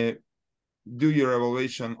do your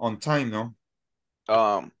evaluation on time, no?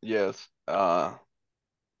 Yes.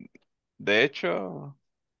 De hecho,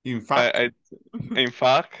 In fact,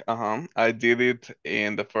 I did it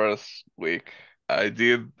in the first week. I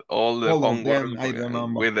did all the all of homework them, I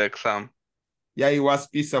remember. with the exam. Yeah, it was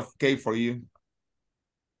piece of cake for you.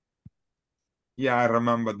 Yeah, I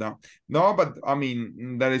remember that. No, but I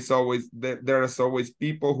mean, there is always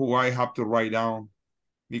people who I have to write down,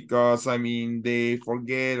 because I mean they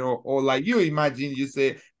forget, or like you imagine, you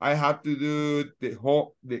say I have to do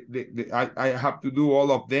I have to do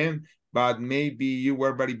all of them, but maybe you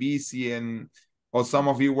were very busy, or some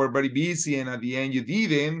of you were very busy, and at the end you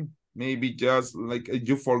didn't, maybe just like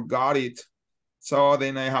you forgot it. So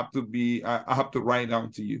then I have to write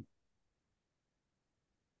down to you.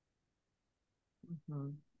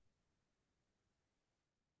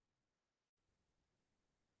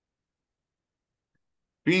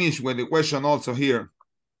 Finish with the question also here.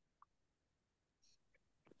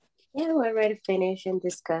 Yeah, we're ready to finish and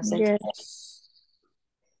discuss it. Yes.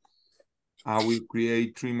 I will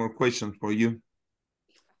create 3 more questions for you.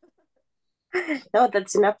 No,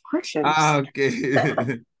 that's enough questions. Okay.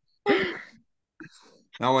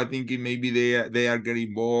 Now I think maybe they are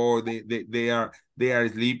getting bored. They are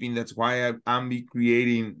sleeping. That's why I'm be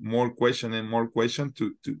creating more question and more question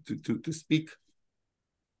to speak.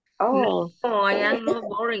 Oh, no, I am not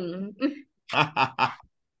boring.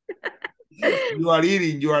 You are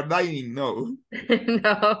eating. You are dining. No.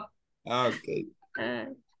 No. Okay.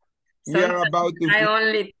 We are about to. I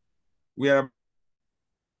only. We are.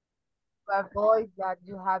 Avoid that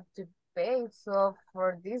you have to pay. So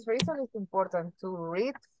for this reason, it's important to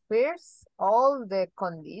read first all the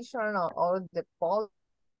condition or all the policy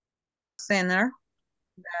Center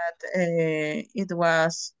that it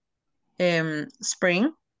was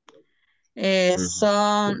spring.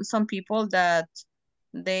 Some people that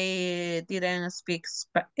they didn't speak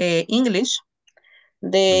English,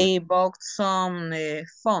 they bought some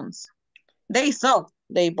phones. They thought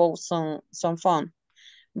they bought some phone,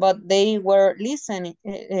 but they were listening.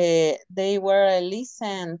 They were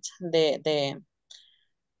listened the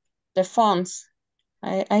phones.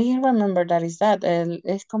 I remember that is that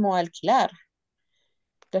es como alquilar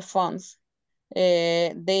the phones.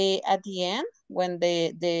 They at the end when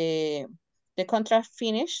the contract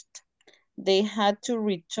finished, they had to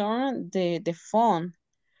return the phone,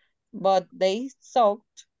 but they thought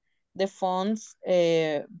the phones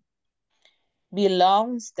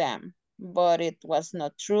belongs them, but it was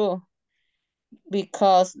not true,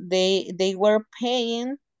 because they were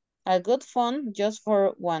paying a good phone just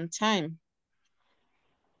for one time.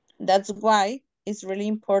 That's why it's really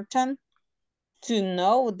important to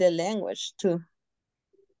know the language too,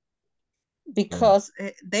 because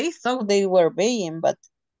they thought they were paying, but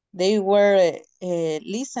they were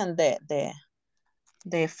listen the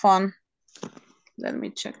phone. Let me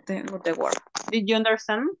check the word. Did you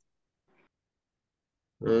understand?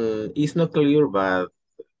 It's not clear, but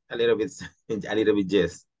a little bit, a little bit,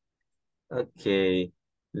 yes. Okay,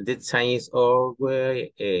 the time is over.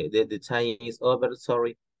 The time is over.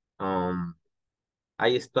 Sorry.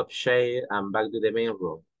 I stop share and back to the main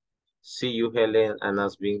room. See you, Helen and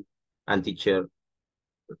Asbin and teacher.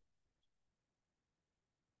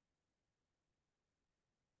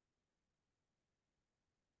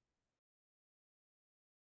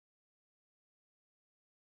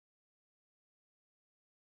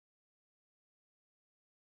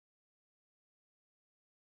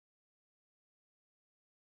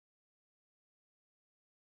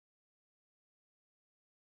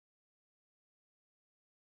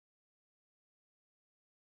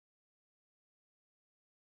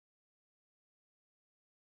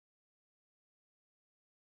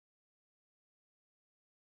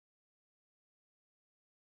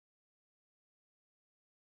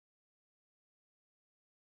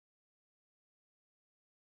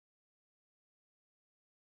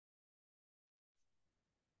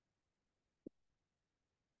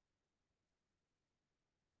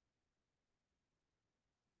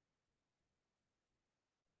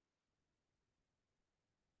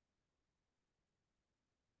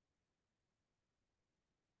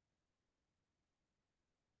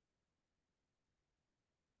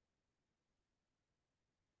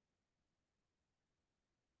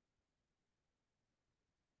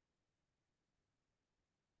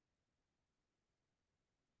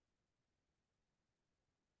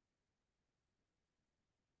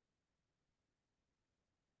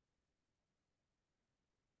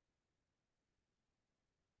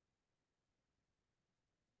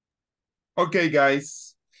 Okay,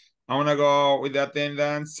 guys. I'm gonna go with the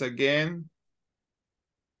attendance again.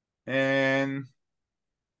 And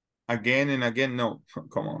again. No,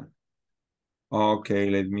 come on. Okay,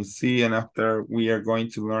 let me see. And after we are going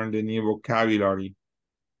to learn the new vocabulary.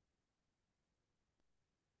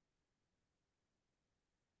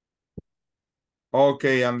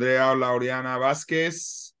 Okay, Andrea Laureana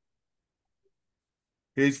Vázquez.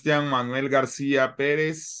 Cristian Manuel García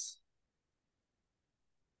Pérez.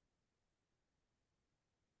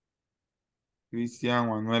 Cristian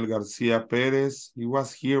Manuel García Pérez. He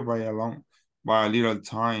was here by a little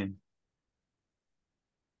time.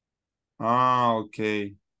 Ah,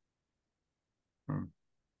 okay.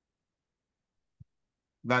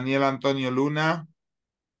 Daniel Antonio Luna.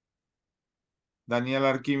 Daniel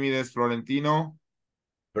Arquímedes Florentino.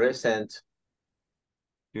 Present.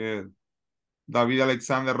 Good. David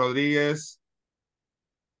Alexander Rodríguez.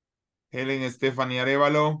 Helen Stephanie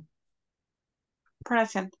Arevalo.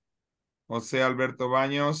 Present. José Alberto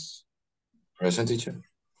Baños. Present, teacher.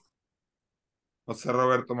 José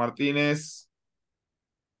Roberto Martínez.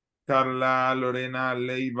 Carla Lorena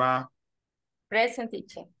Leiva. Present,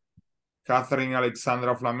 teacher. Catherine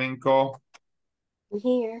Alexandra Flamenco.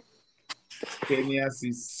 Here. Kenia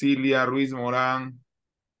Cecilia Ruiz Morán.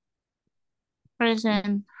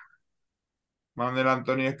 Present. Manuel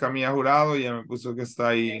Antonio Escamilla Jurado. Ya me puso que está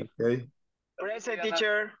ahí, ok. Present,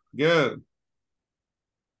 teacher. Good.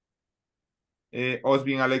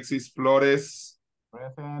 Osbin Alexis Flores.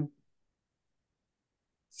 Present.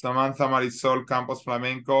 Samantha Marisol Campos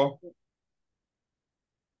Flamenco.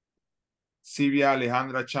 Silvia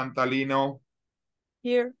Alejandra Chantalino.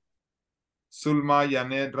 Here. Zulma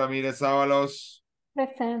Janet Ramírez Ábalos.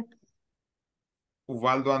 Present.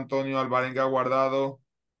 Ubaldo Antonio Alvarenga Guardado.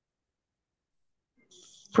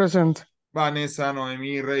 Present. Vanessa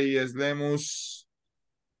Noemí Reyes Lemus.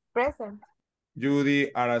 Present. Judy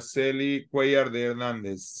Araceli Cuellar de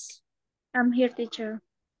Hernández. I'm here, teacher.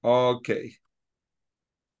 Okay.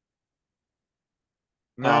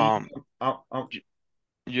 Now,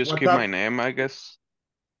 you what skip up? my name, I guess.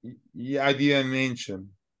 Yeah, I didn't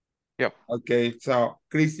mention. Yep. Okay, so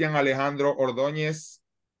Cristian Alejandro Ordóñez.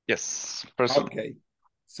 Yes, present. Okay,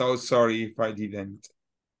 so sorry if I didn't.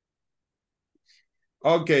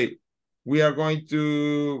 Okay, we are going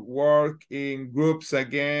to work in groups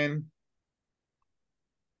again.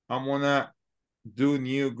 I'm gonna do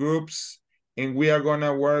new groups and we are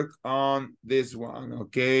gonna work on this one,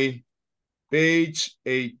 okay? Page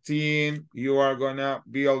 18, you are gonna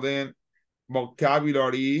build in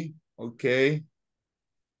vocabulary, okay?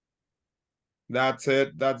 That's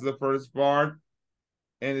it, that's the first part.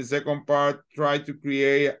 And the second part, try to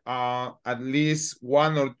create at least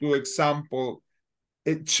one or two examples.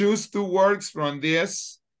 Choose two words from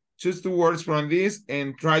this,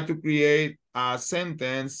 and try to create a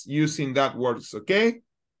sentence using that words, okay?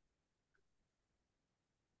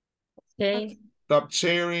 Okay. Stop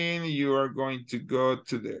sharing, you are going to go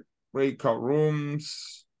to the breakout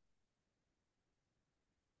rooms.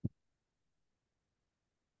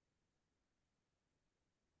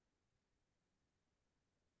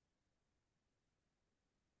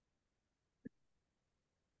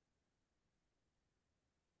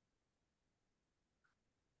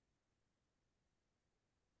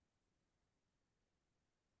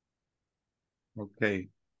 Okay.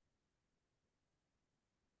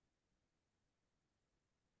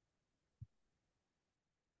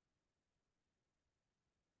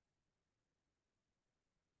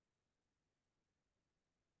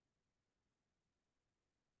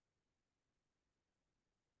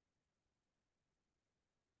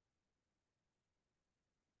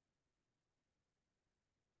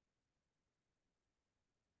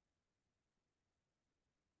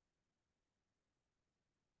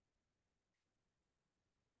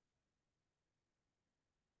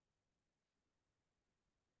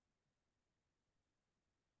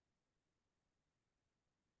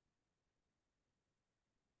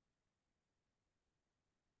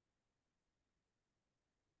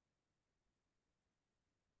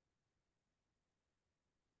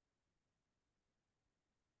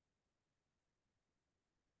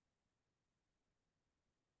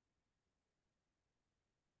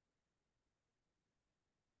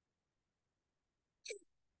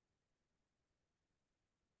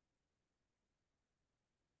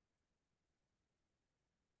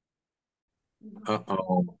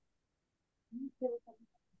 Uh-oh.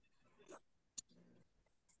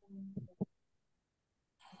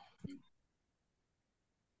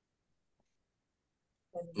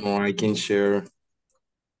 No, I can share.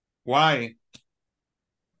 Why?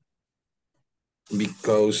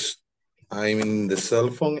 Because I'm in the cell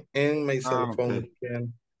phone and my cell phone okay.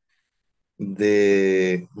 can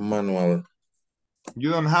the manual.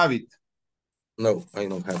 You don't have it? No, I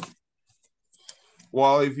don't have it.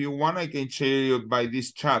 Well, if you want, I can share you by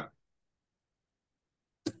this chat.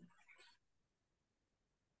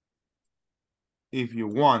 If you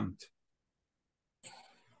want,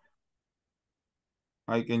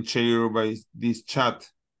 I can share you by this chat.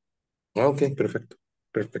 Okay, perfect.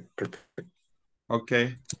 Perfect.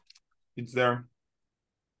 Okay, it's there.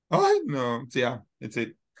 Oh, no, yeah, it's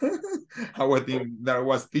it. I would think that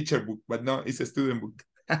was teacher book, but no, it's a student book.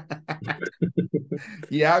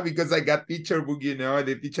 Yeah, because I got teacher book, you know,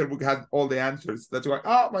 the teacher book had all the answers. That's why,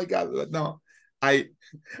 oh my God, no, I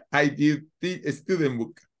did a student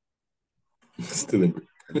book. Student book.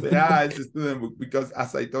 Yeah, it's a student book because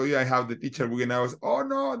as I told you, I have the teacher book and I was, oh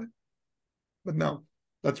no, but no,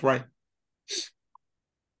 that's right.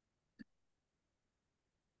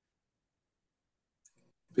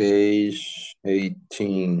 Page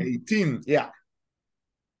 18. 18, yeah.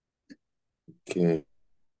 Okay.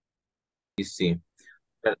 You see,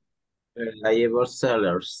 reliable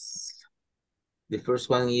sellers. The first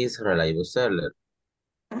one is reliable seller.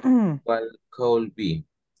 What could be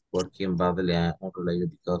working badly and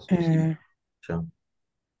unreliable because of information.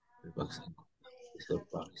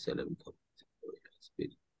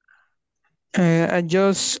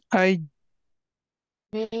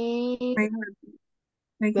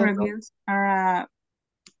 Fake reviews are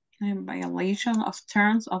a violation of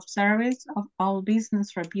terms of service of all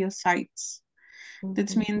business review sites.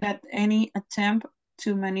 This means that any attempt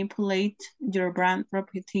to manipulate your brand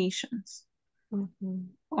reputations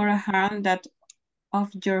or harm that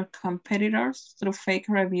of your competitors through fake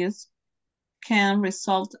reviews can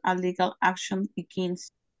result a legal action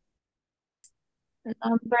against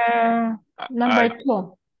Number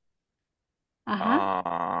two.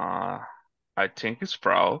 I think it's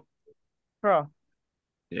fraud. Pro.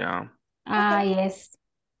 Yeah. Yes.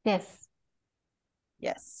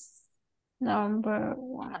 Yes. Number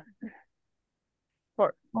one.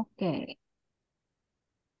 4.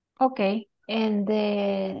 Okay. And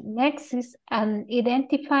the next is an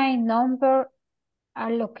identifying number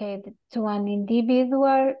allocated to an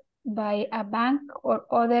individual by a bank or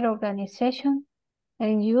other organization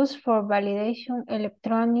and used for validation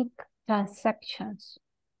electronic transactions.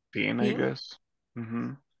 PIN, I guess.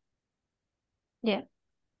 Yeah.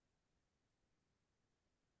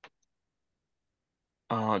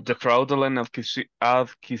 The fraudulent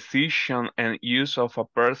acquisition and use of a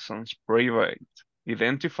person's private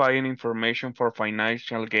identifying information for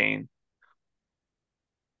financial gain.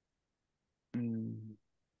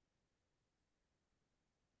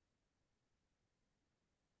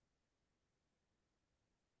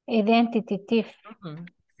 Identity thief.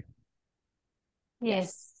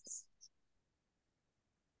 Yes,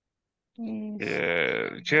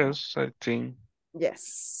 I think.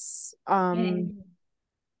 Yes.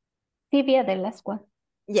 Tibia, the last one.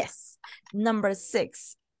 Yes. Number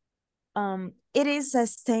 6. It is a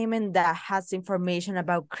statement that has information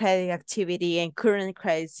about credit activity and current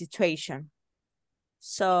credit situation.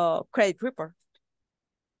 So, credit report.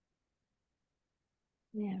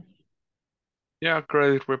 Yeah,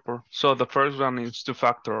 credit report. So the first one is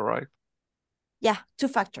 2-factor, right? Yeah,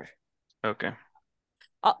 2-factor. Okay.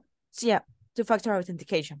 Oh, so yeah, 2-factor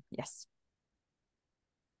authentication. Yes.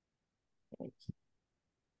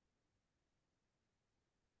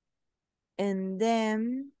 And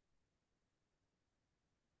then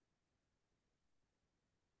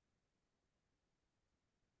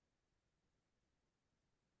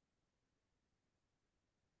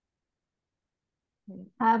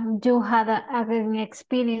have you had an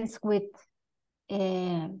experience with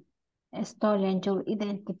stolen your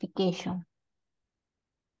identification?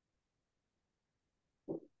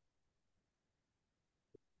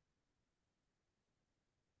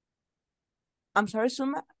 I'm sorry,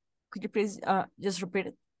 Suma. Could you please just repeat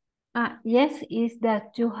it? Yes, is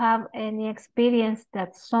that you have any experience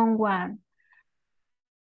that someone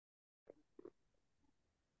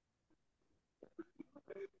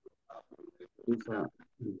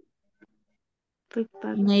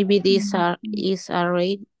Maybe this is a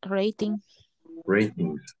rating.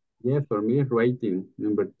 Ratings. Yeah, for me, rating,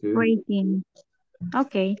 number 2. Rating.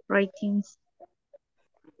 Okay, ratings.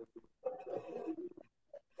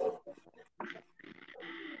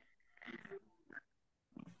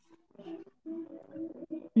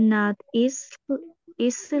 Not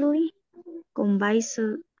easily convinced,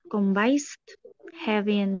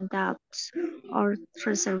 having doubts or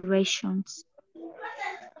reservations.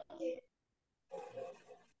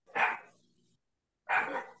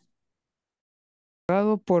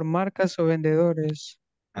 por marcas o vendedores.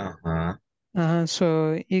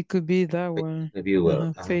 So it could be that one.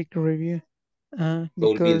 Reviewer. Fake review. So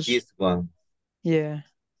will be Because this one. yeah.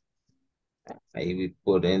 I will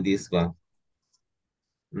put in this one.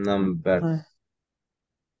 Number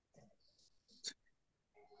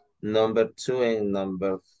 2 and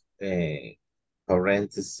number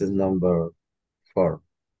parenthesis number 4.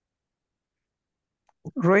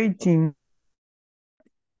 Rating.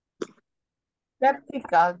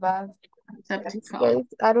 Skeptical, but Skeptical.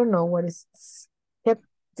 I don't know what is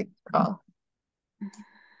skeptical.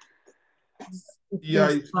 Yeah,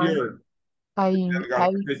 it's here. I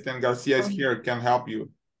Christian Garcia is here, can help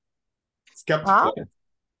you. Huh? Skeptical.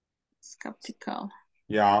 Skeptical.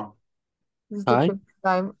 Yeah. This is the first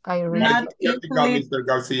time I read Not it. Skeptical, easily, Mr.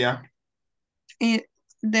 Garcia.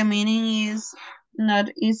 the meaning is not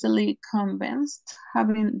easily convinced,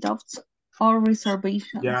 having doubts or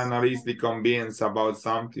reservations. Yeah, not easily convinced about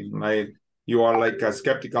something. Like you are like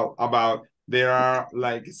skeptical about, there are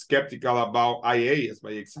like skeptical about IA, as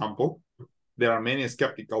by example. There are many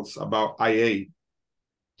skepticals about IA.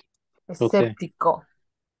 Escéptico.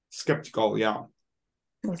 Skeptical, yeah.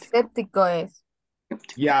 Escéptico es.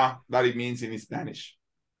 Yeah, that it means in Spanish.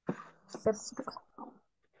 Escéptico.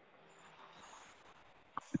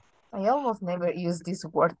 I almost never use this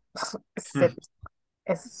word. Escéptico.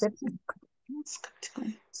 Escéptico.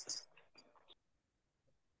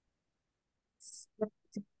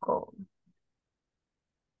 Skeptical.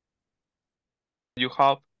 You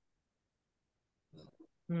have.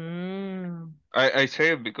 Mm. I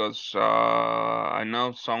say it because I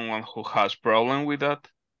know someone who has problem with that.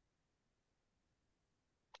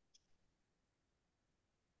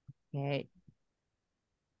 Okay.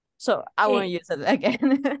 So I won't use it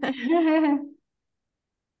again.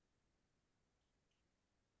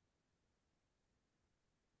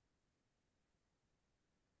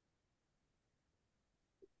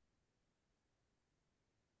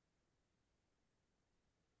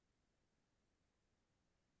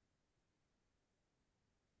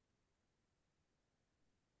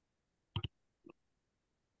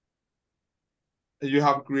 You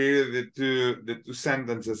have created the two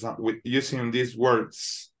sentences with using these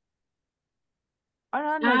words.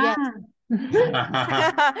 Oh, no, yet.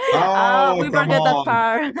 Oh, we come forget that on.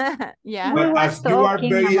 part. Yeah. But as you are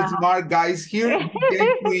very smart guys here, you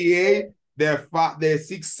can create the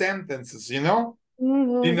 6 sentences, you know?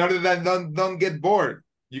 In order that don't get bored.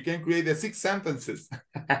 You can create the 6 sentences.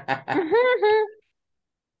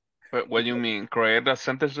 What do you mean? Create a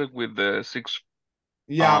sentence with the 6.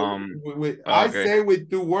 Yeah, I okay. say with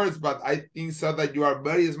 2 words, but I think so that you are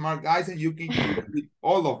very smart guys and you can create with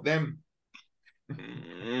all of them. Come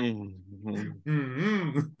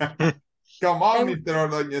on, Mr.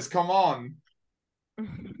 Ordóñez, come on.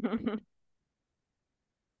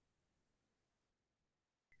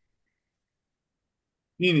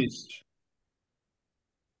 Finish.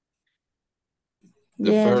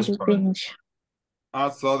 The first part. Finish.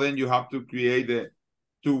 So then you have to create the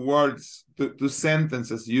 2 words, 2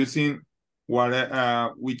 sentences using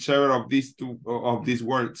whichever of these 2 of these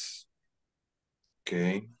words.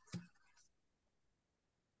 Okay.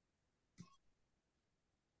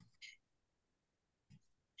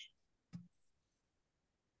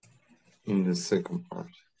 In the second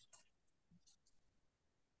part.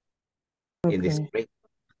 Okay. In this break.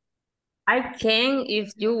 I can,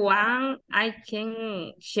 if you want, I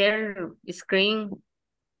can share the screen.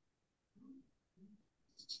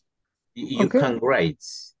 You can write.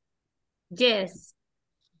 Yes,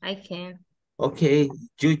 I can. Okay,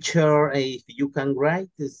 you sure if you can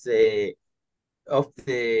write is of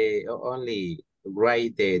the only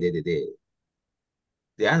write the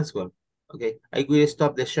answer. Okay, I will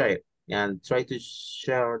stop the share and try to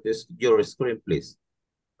share this your screen, please.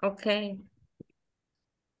 Okay.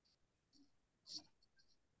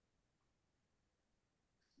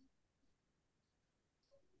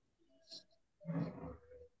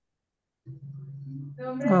 The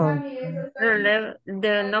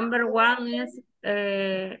number 1 is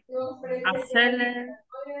a seller.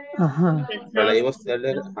 Reliable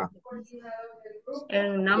seller.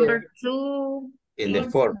 And number 2 in is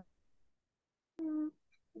the 4.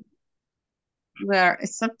 We are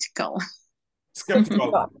skeptical.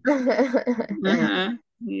 Skeptical.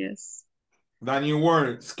 Yes. The new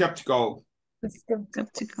word, skeptical.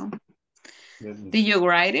 Skeptical. Did you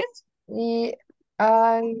write it? Yeah,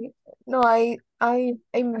 I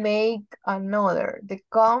make another. The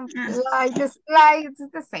like the slides is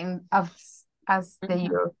the same as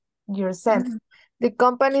your sentence. The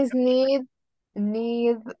companies need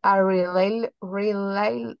a reliable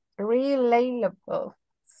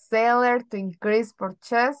seller to increase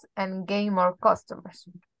purchase and gain more customers.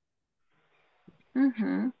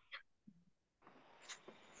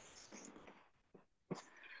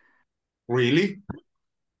 Really?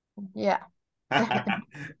 Yeah.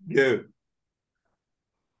 Good.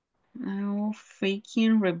 Now,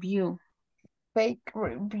 faking review. Fake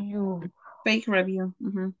review. Fake review.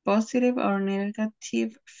 Positive or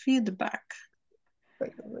negative feedback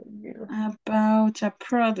Fake review. about a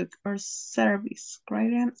product or service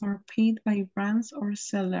created or paid by brands or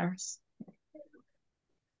sellers.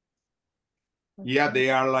 Yeah, they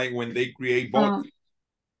are like when they create bots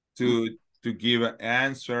to give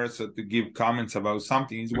answers or to give comments about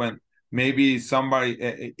something. Is when maybe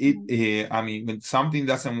somebody I mean, when something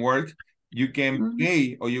doesn't work, you can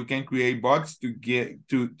pay or you can create bots to get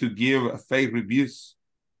to give fake reviews,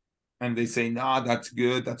 and they say, no, that's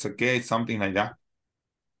good, that's okay, something like that.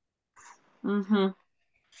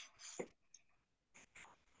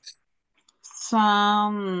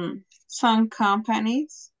 Some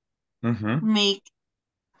companies make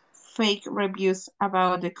fake reviews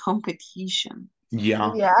about the competition.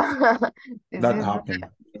 Yeah. Yeah. That happened.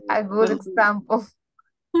 A good example.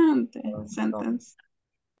 The sentence.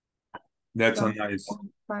 That's a nice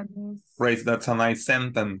phrase. That's a nice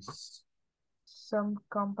sentence. Some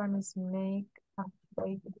companies make a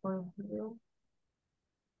fake review.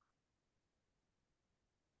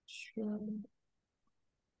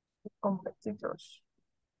 Competitors.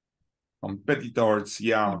 Competitors,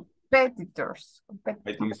 yeah. Competitors.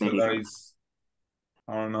 I think so. That is,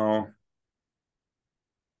 I don't know.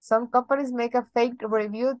 Some companies make a fake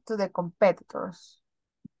review to the competitors.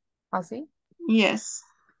 ¿Así? Yes.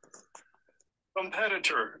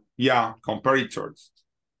 Competitor. Yeah, competitors.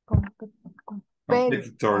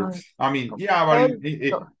 Competitors. I mean, yeah, but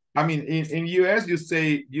I mean, in US, you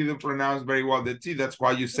say, you don't pronounce very well the T. That's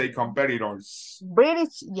why you say competitors.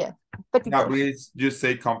 British, yeah. Competitors. Yeah, British, you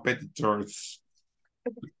say competitors.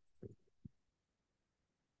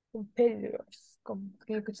 Competitors.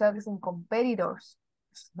 He escuchado que dicen competitors.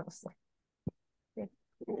 No sé.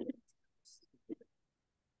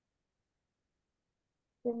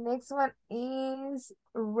 The next one is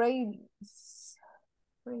ratings.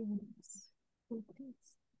 Ratings.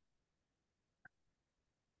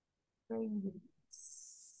 Ratings.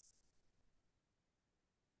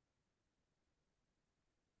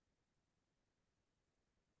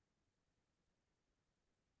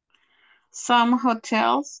 Some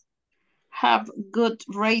hotels have good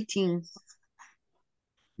ratings.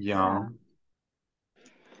 Yeah.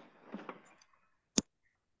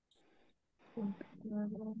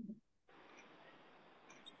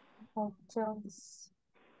 Hotels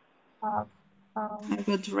have a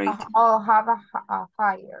good rating. Have a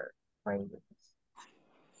higher rating.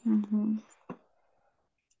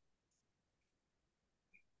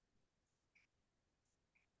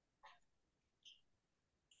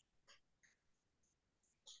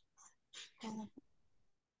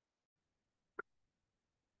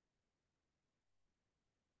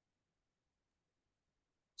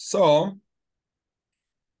 So,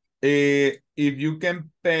 if you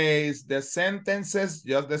can paste the sentences,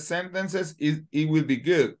 just the sentences, it will be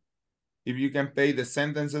good. If you can paste the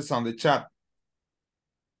sentences on the chat.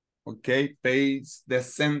 Okay, paste the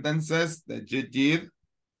sentences that you did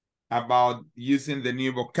about using the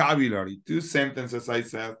new vocabulary. 2 sentences, I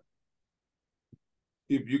said.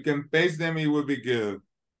 If you can paste them, it will be good.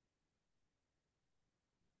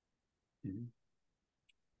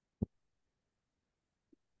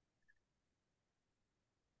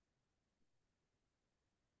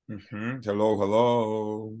 Hello,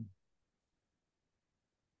 hello.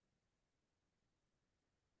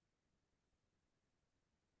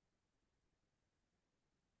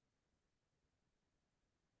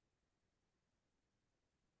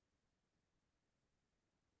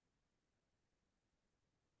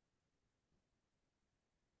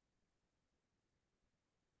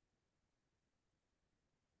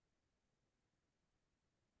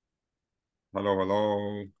 Hello,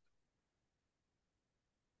 hello.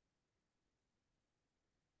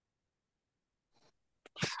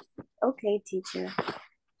 Okay, teacher.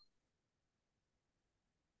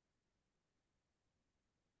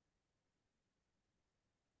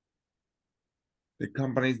 The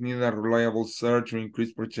companies need a reliable search to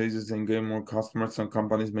increase purchases and gain more customers. Some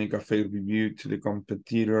companies make a fair review to the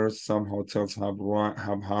competitors. Some hotels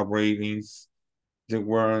have high ratings. The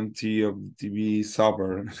warranty of the TV is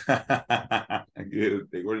over. Good.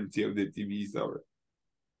 The warranty of the TV is over.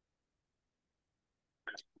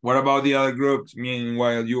 What about the other groups?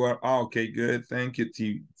 Meanwhile, you are okay. Good. Thank you,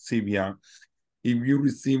 Sylvia. If you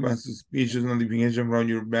receive a suspicious notification from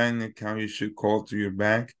your bank account, you should call to your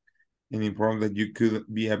bank and inform that you could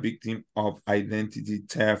be a victim of identity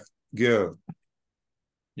theft. Good.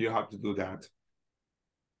 You have to do that.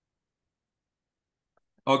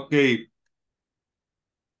 Okay.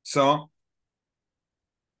 So,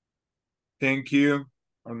 thank you.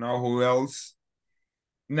 I don't know who else.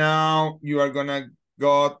 Now you are gonna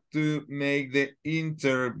go to make the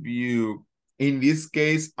interview. In this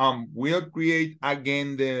case, we'll create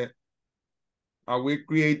again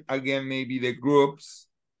maybe the groups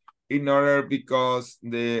in order because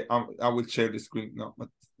I will share the screen now, but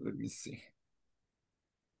let me see.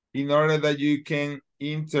 In order that you can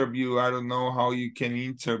interview, I don't know how you can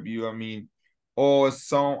interview, or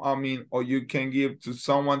you can give to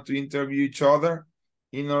someone to interview each other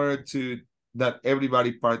in order that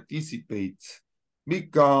everybody participates,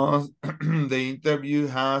 because the interview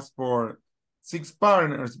has for 6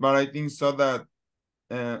 partners, but I think so that,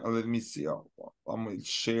 let me see, I'm going to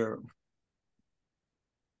share.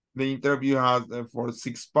 The interview has for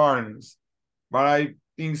 6 partners, but I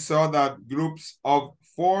think so that groups of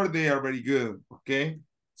 4, they are very good, okay?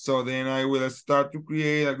 So then I will start to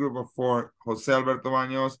create a group of 4. Jose Alberto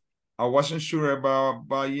Baños, I wasn't sure about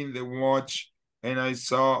buying the watch, and I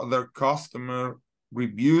saw their customer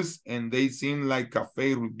reviews, and they seem like a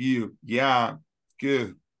fair review. Yeah,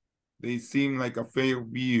 good. They seem like a fair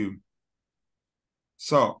review.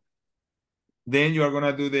 So then you are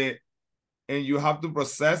gonna do and you have to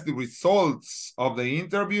process the results of the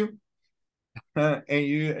interview. And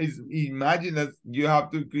you imagine that you have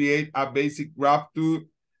to create a basic graph to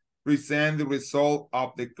present the result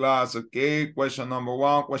of the class, okay? Question number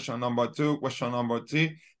 1, question number 2, question number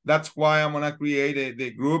 3. That's why I'm gonna create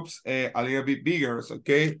the groups a little bit bigger,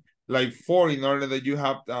 okay? Like 4 in order that you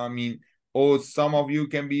have, or some of you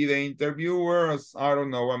can be the interviewers. I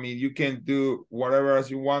don't know. You can do whatever as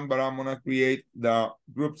you want, but I'm gonna create the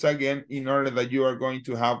groups again in order that you are going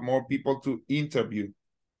to have more people to interview.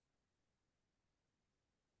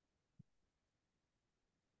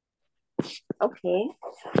 Okay.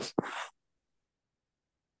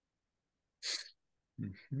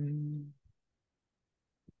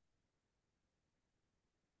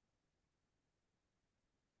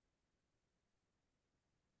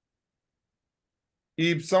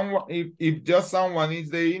 If just someone is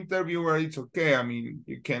the interviewer, it's okay.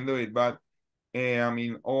 You can do it, but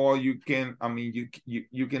or you can,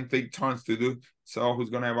 you can take turns to do. So who's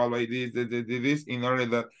gonna evaluate this in order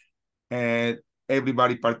that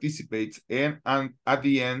everybody participates, and at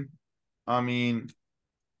the end,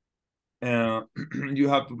 you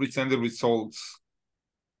have to present the results.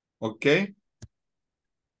 Okay.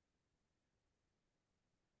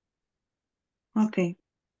 Okay.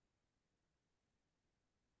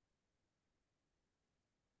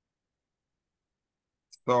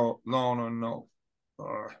 So no.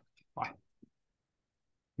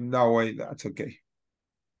 No way, that's okay.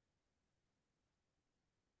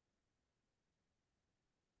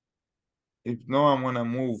 If no, I'm gonna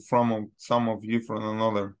move from some of you from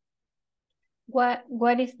another.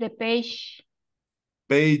 What is the page?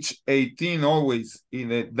 Page 18, always in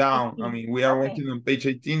the down. 18. We are working on page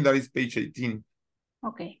 18. That is page 18.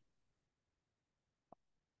 Okay.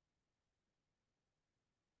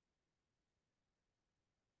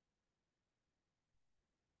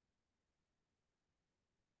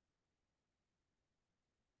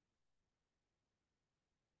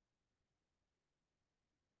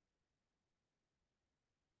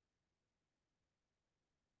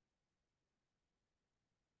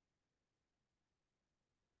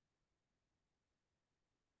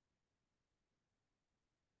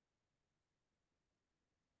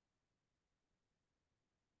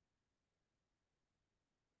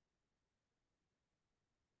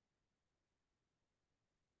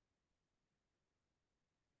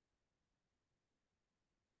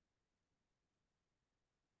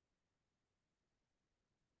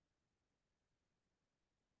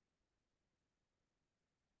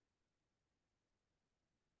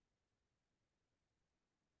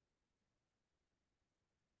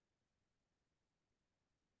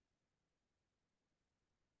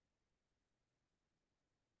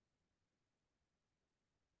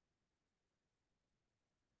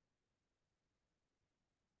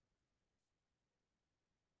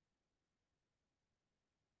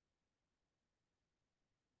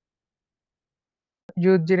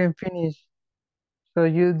 You didn't finish. So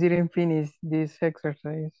you didn't finish this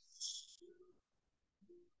exercise.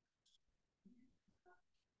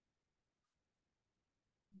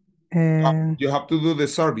 And you have to do the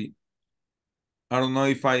survey. I don't know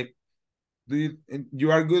if you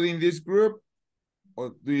are good in this group,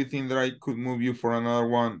 or do you think that I could move you for another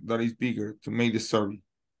one that is bigger to make the survey?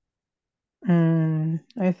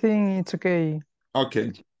 I think it's okay.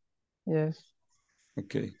 Okay. Yes.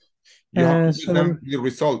 Okay. You have to So present the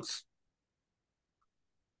results.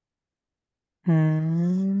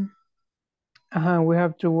 we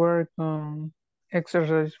have to work on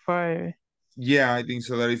exercise 5. Yeah, I think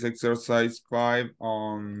so. That is exercise 5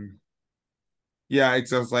 on. Yeah,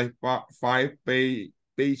 exercise 5,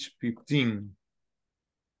 page 15.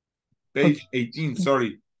 Page 18,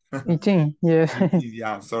 sorry. 18, yes. 18,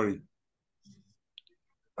 yeah, sorry.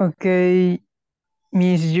 Okay,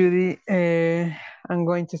 Miss Judy, I'm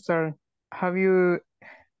going to start. Have you?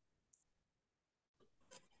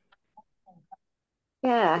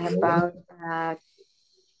 Yeah, about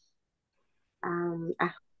I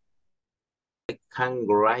can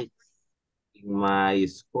write in my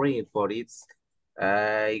screen for it.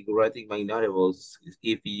 I writing my notables.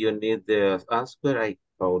 If you need the answer, I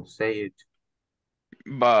could say it.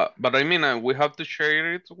 But I mean, we have to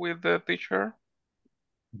share it with the teacher.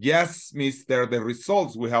 Yes, mister, the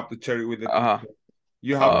results we have to share it with the teacher.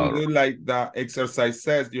 You have to do like the exercise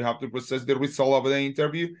says, you have to process the result of the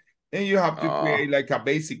interview, and you have to create like a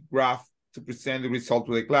basic graph to present the result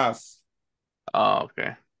to the class.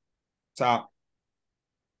 Okay. So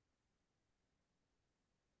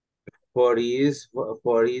for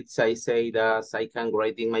it, I say that I can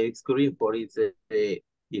write in my screen. For it,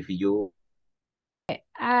 if you.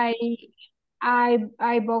 I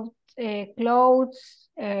bought clothes,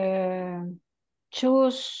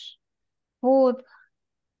 shoes, food.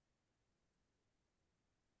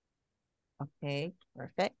 Okay,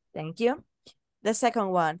 perfect. Thank you. The second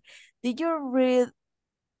one, did you read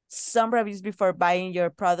some reviews before buying your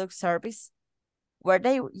product service? Were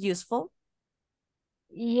they useful?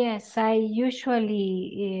 Yes, I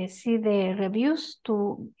usually see the reviews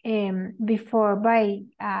to before buy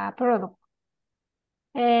a product.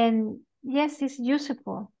 And yes, it's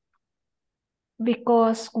useful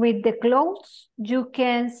because with the clothes, you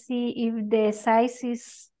can see if the size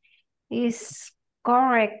is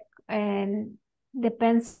correct and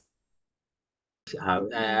depends.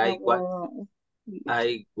 I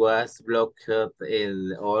was blocked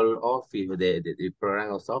in all office, the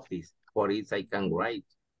program of office. For it, I can write.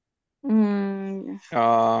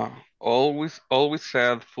 Always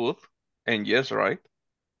said food, and yes, right?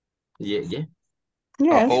 Yeah.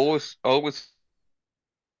 Always.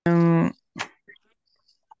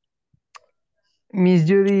 Miss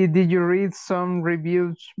Judy, did you read some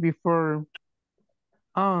reviews before?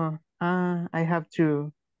 I have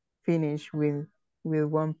to finish with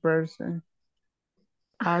one person.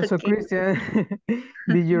 So okay. Christian,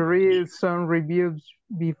 did you read some reviews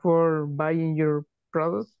before buying your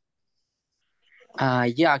product?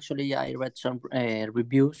 Yeah, actually, I read some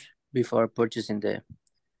reviews before purchasing the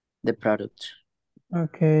product.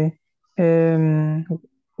 Okay.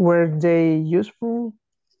 Were they useful?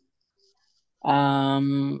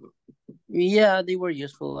 Yeah, they were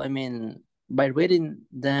useful. I mean, by reading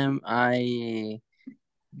them, I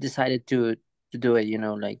decided to do it.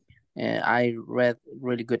 Like I read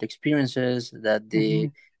really good experiences that the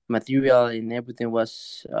material and everything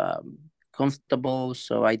was comfortable,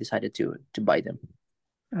 so I decided to buy them.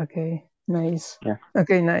 Okay, nice. Yeah.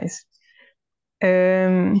 Okay, nice.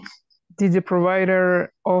 Did the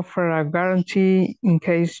provider offer a guarantee in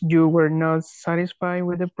case you were not satisfied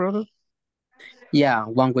with the product? Yeah,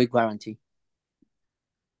 1 week guarantee.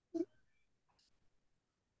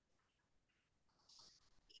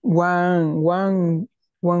 One what?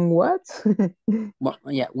 1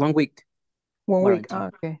 week. 1 week. Guarantee.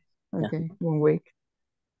 Okay. Yeah. 1 week.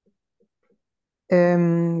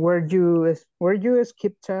 Were you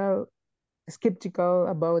skeptical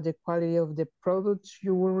about the quality of the products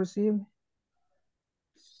you will receive?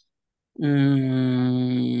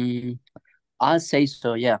 I'll say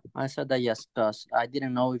so. Yeah, I said that yes, because I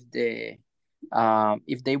didn't know if they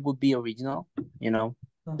would be original,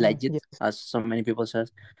 legit, yes. as so many people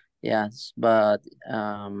says. Yes, but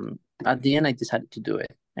at the end I decided to do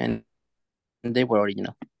it, and they were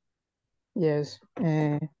original. Yes.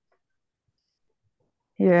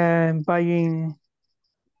 Yeah, buying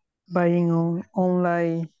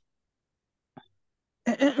online.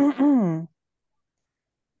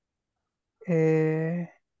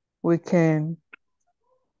 We can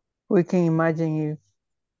imagine if.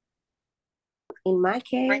 In my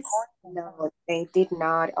case, no, they did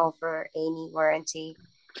not offer any warranty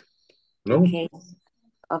in case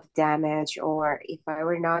of damage or if I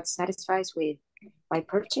were not satisfied with my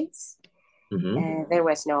purchase. There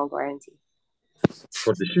was no warranty.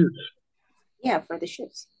 For the shoes? Yeah, for the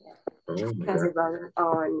shoes. Yeah. Oh, Because it was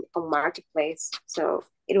on marketplace, so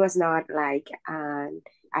it was not like a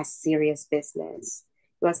serious business.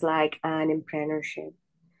 was like an entrepreneurship.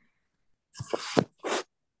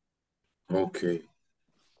 Okay.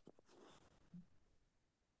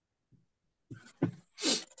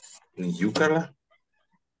 And you, Carla?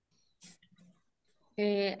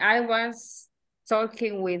 I was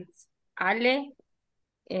talking with Ale,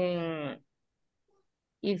 and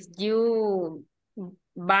if you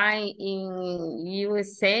buy in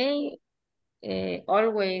USA,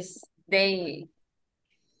 always they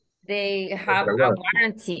have a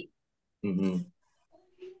warranty. Mm-hmm.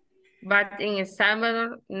 But in El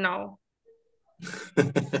Salvador, no.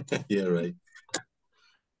 Yeah, right.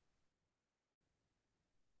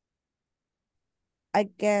 I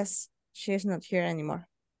guess she's not here anymore.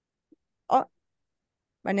 Oh,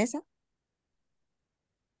 Vanessa?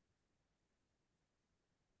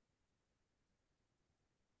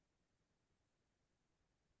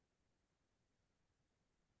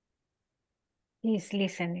 He's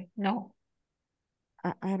listening. No.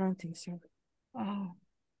 I don't think so. Oh.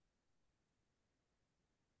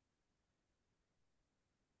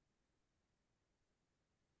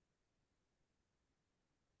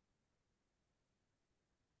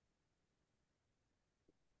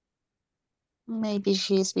 Maybe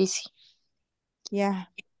she's busy. Yeah.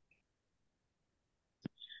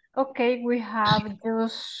 Okay, we have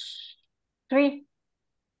just 3.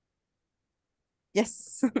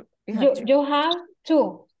 Yes. We have two. You have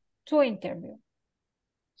 2 interviews.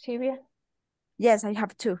 Sylvia? Yes, I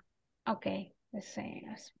have 2. Okay, the same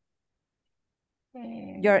as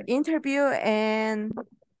Your interview and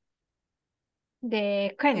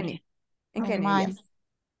the Kenya. And Okay. Kenya, yes.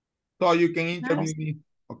 So you can interview me,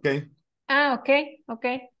 okay? Okay,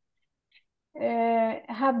 okay.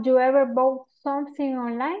 Have you ever bought something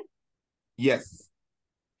online? Yes.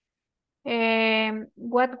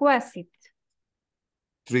 What was it?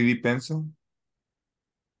 3D pencil.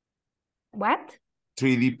 What?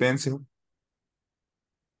 3D pencil.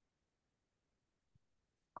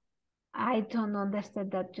 I don't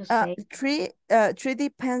understand that you say. 3D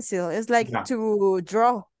pencil is like to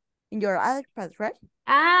draw in your iPad, right?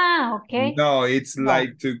 Okay. No, it's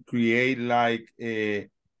like to create like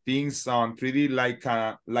things on 3D, like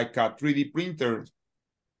a 3D printer.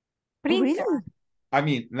 Printer. I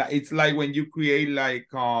mean, it's like when you create like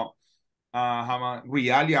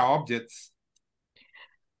reality objects.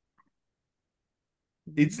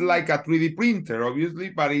 It's like a 3D printer, obviously,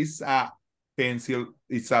 but it's a pencil.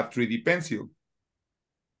 It's a 3D pencil.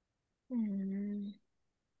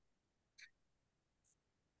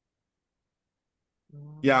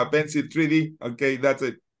 Yeah, pencil 3D. Okay, that's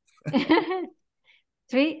it.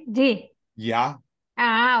 3D. Yeah.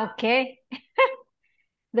 Okay.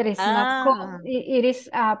 That is not it is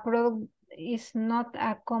a product, it's not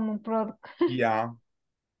a common product. Yeah.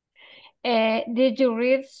 Did you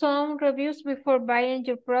read some reviews before buying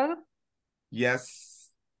your product? Yes.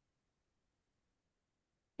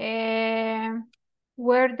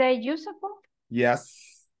 Were they usable?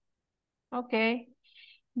 Yes. Okay.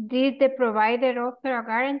 Did the provider offer a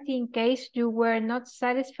guarantee in case you were not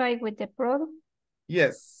satisfied with the product?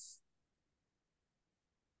 Yes.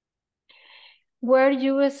 Were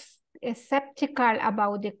you skeptical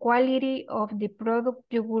about the quality of the product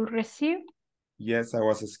you will receive? Yes, I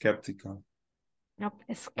was skeptical.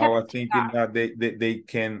 Skeptical. I was thinking that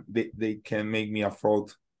they can make me a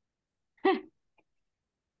fraud.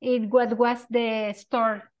 What was the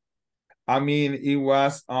store? I mean, it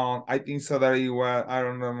was I think so that it was, I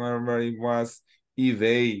don't remember, it was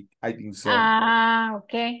eBay, I think so.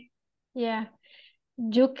 Okay. Yeah.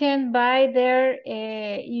 You can buy their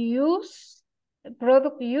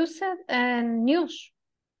product used and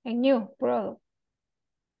a new product.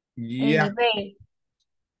 Yeah. In eBay.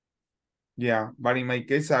 Yeah, but in my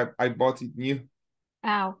case, I bought it new.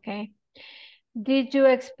 Okay. Did you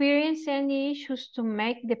experience any issues to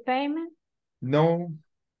make the payment? No.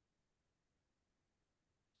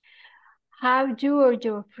 Have you or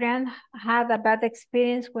your friend had a bad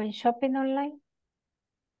experience when shopping online?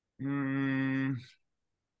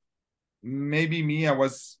 Maybe me. I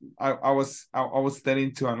was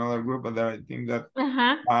telling to another group that I think that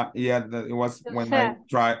yeah, that it was when I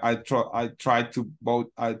tried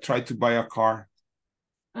to buy a car.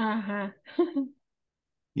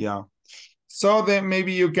 Yeah. So then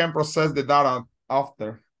maybe you can process the data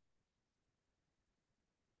after.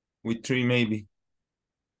 With 3 maybe.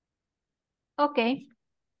 Okay.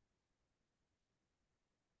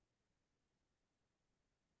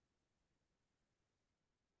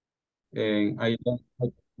 And I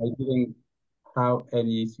didn't have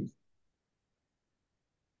any issues.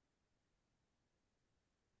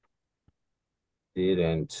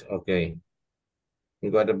 Didn't. Okay.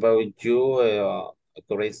 What about you,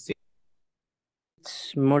 accuracy.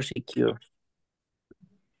 It's more secure.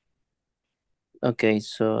 Okay,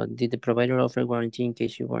 so did the provider offer warranty in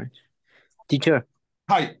case you weren't? Teacher.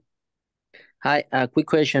 Hi. Hi, a quick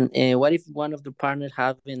question. What if one of the partners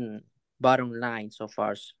haven't bottom line so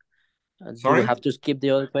far? Do we Sorry? have to skip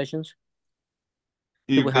the other questions?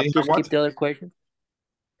 Do If we they have to have what? skip the other question?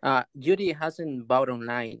 Judy hasn't bottom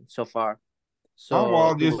line so far. Oh, So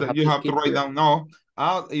well, do we have you to have to skip write the... down no.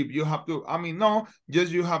 If you have to, I mean, no,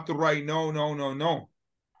 just you have to write no, no, no, no.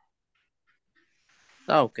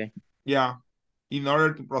 Oh, okay. Yeah, in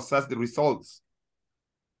order to process the results.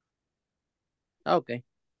 Okay.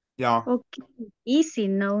 Yeah. Okay, easy.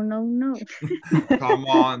 No, no, no. Come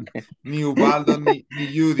on. Ni Ubaldo, ni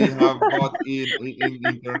Judy have bought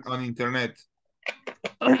on internet.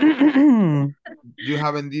 You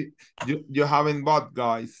haven't bought,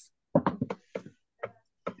 guys.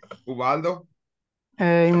 Ubaldo?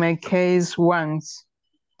 In my case, once.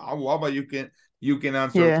 Oh, well, but you can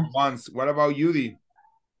answer once. What about Judy?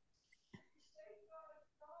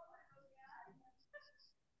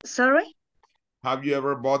 Sorry? Have you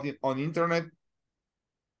ever bought it on internet?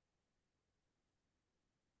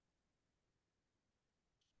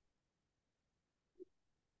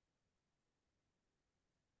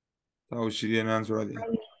 Oh, she didn't answer it. I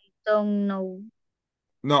don't know.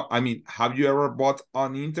 No, I mean, have you ever bought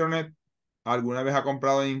on internet? ¿Alguna vez ha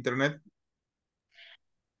comprado en internet?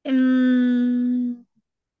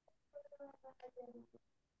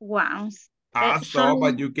 Once.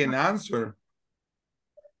 But you can answer.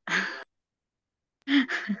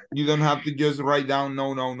 You don't have to just write down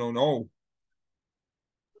no, no, no, no.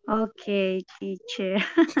 Okay, teacher.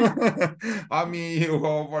 I mean, you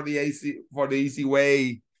go for the easy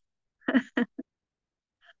way.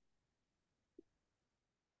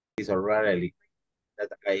 It's rarely that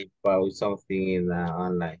I bought something in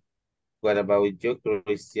online. What about you,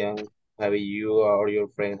 Christian? Have you or your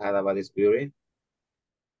friend had a bad experience?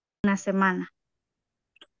 Una semana.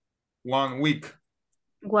 1 week.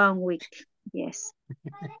 1 week, yes.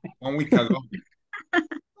 1 week ago.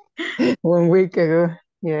 1 week ago,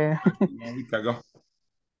 yeah. 1 week ago.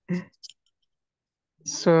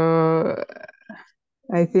 So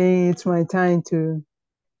I think it's my time to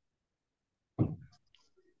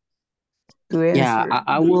answer. Yeah,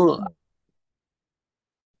 I will.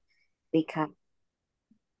 Because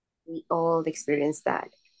we all experience that.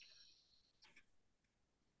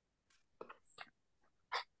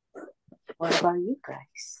 What about you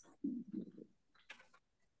guys?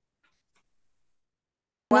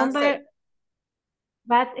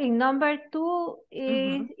 But in number 2,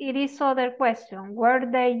 it is other question. Were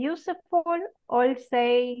they useful or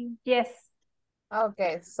say yes?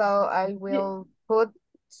 Okay, so I will put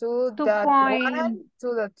 2.1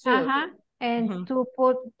 to the 2. And to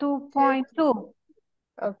put 2.2.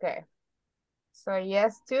 Okay. So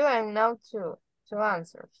yes, 2 and no 2. 2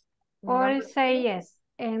 answers. Or say yes.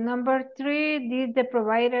 And number 3, did the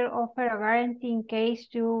provider offer a guarantee in case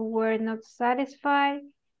you were not satisfied?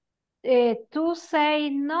 2 say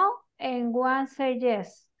no and 1 say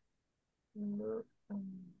yes.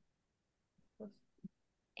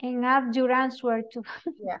 And add your answer to.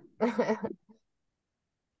 Yeah.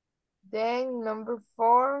 Then number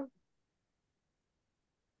 4.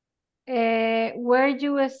 Were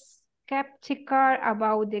you skeptical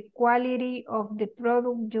about the quality of the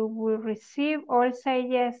product you will receive or say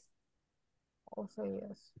yes? Also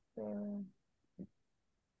yes.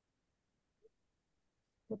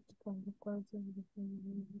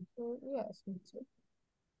 Yes, me too.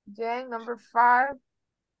 Then number 5.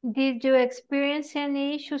 Did you experience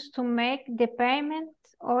any issues to make the payment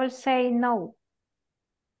or say no?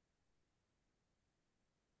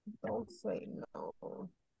 Don't say no.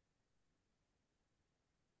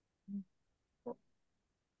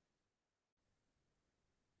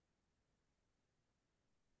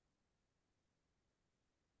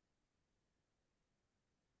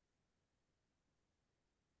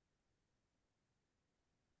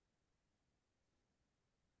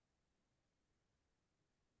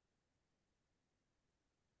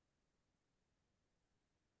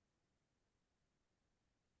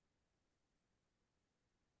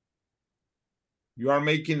 You are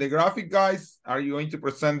making the graphic, guys? Are you going to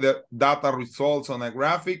present the data results on a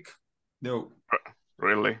graphic? No.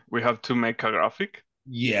 Really? We have to make a graphic?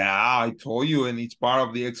 Yeah, I told you, and it's part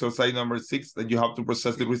of the exercise number 6 that you have to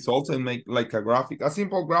process the results and make like a graphic, a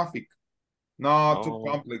simple graphic, not too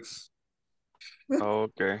complex.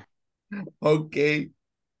 Okay. Okay.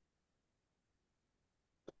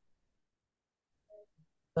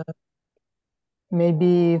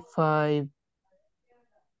 Maybe 5.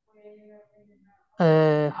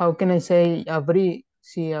 how can I say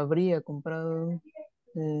si habría comprado?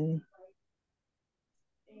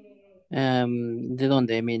 ¿De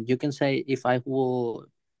dónde? I mean, you can say if I will,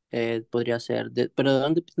 podría ser, pero ¿de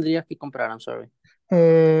dónde tendrías que comprar? I'm sorry.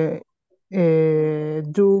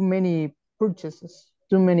 Do many purchases.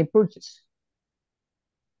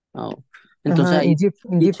 Oh, entonces in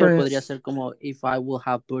teacher different. podría ser como if I will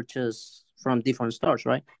have purchased from different stores,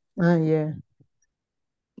 right? Yeah.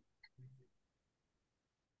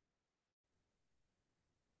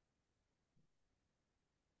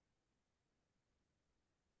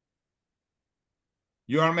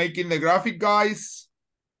 You are making the graphic, guys?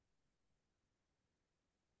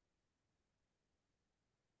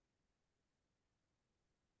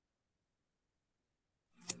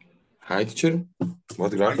 Hi, teacher.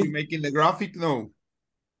 What Are graphic? you making the graphic? No.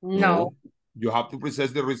 No. You have to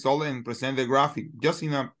process the result and present the graphic just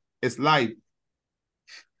in a slide.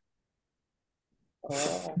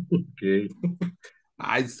 Okay.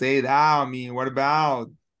 I say that. I mean, what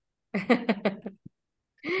about?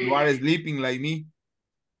 You are sleeping like me.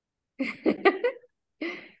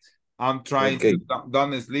 I'm trying to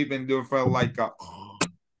don't sleep and do feel like a...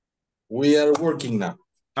 We are working now.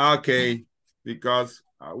 Okay, because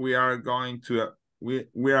we are going to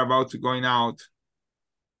we're about to going out.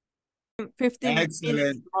 15 Excellent.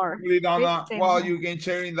 minutes more. Put it on a, 15 well, more. you can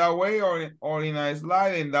share it that way or in a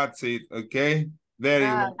slide, and that's it. Okay, there you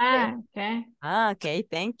go. Okay. Okay,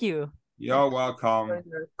 thank you. You're welcome.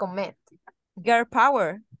 Comment. Girl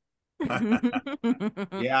power.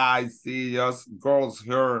 Yeah, I see just girls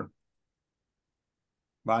here.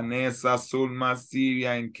 Vanessa, Sulma,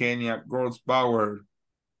 Sylvia, and Kenya, girls power.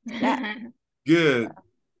 Yeah. Good.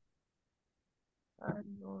 I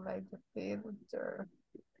don't like the filter.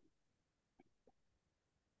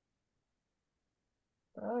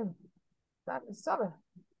 Oh, that is over.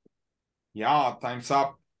 Yeah, time's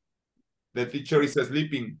up. The teacher is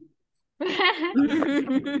sleeping.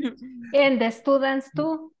 And the students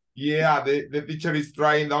too. Yeah, the teacher is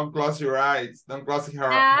trying. Don't close your eyes. Don't close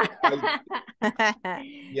her eyes.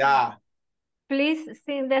 Yeah. Please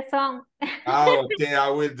sing the song. Okay, I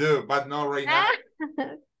will do, but not right now.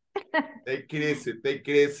 Take it easy. Take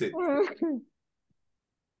it easy.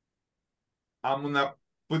 I'm gonna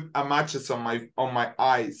put a matches on my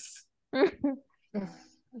eyes.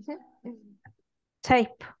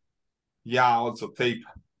 Tape. Yeah, also tape.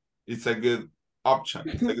 It's a good option.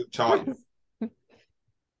 It's a good choice.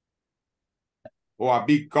 Or a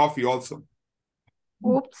big coffee also.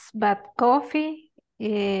 Oops, but coffee,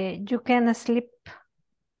 you can sleep.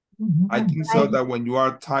 I think so that when you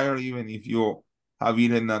are tired, even if you have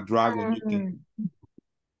eaten a dragon, you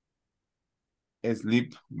can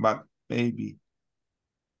sleep, but maybe.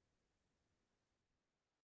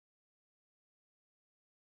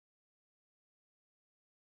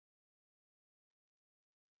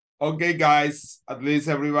 Okay, guys, at least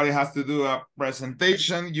everybody has to do a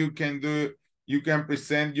presentation. You can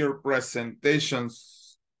present your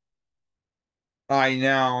presentations right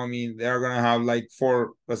now. I mean, they're gonna have like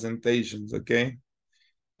 4 presentations, okay?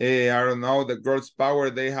 I don't know, the girls power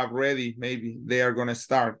they have ready, maybe they are gonna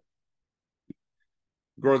start.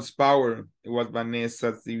 Girls power, it was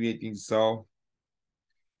Vanessa deviating, so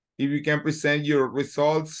if you can present your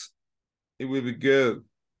results, it will be good.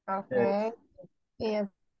 Okay. Yes.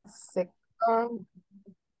 Second.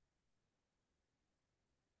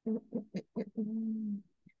 Okay.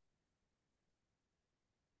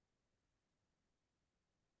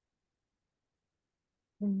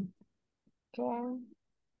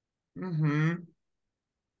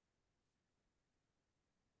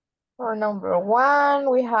 For number 1,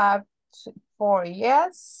 we have 4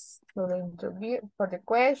 yes for the interview, for the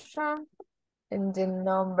question. And then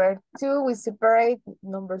number 2, we separate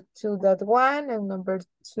number 2.1 and number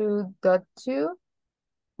 2.2.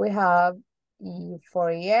 We have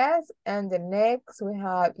 4 yes, and the next we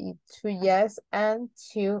have 2 yes and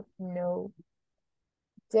 2 no.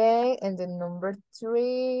 Then in the number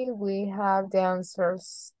 3, we have the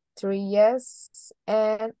answers 3 yes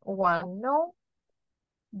and 1 no.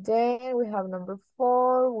 Then we have number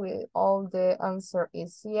 4, with all the answer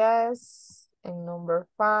is yes. And number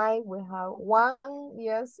 5, we have 1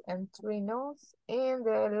 yes and 3 no's. And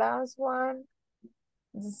the last one,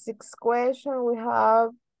 the 6th question, we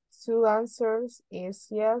have 2 answers is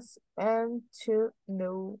yes and 2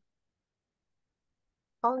 no.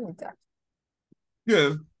 Only that.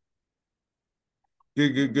 Good.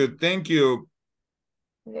 Good. Thank you.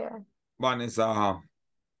 Yeah. Vanessa.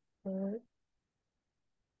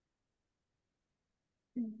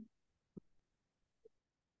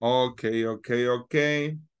 Okay.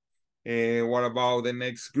 What about the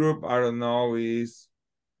next group? I don't know. Is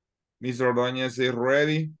Mr. Ordóñez is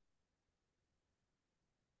ready?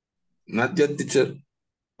 Not yet, teacher.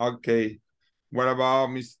 Okay. What about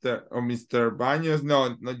Mr. Baños?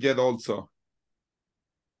 No, not yet also.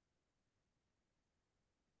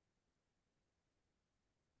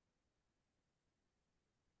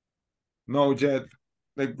 No, yet.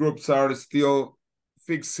 The groups are still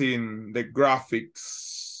fixing the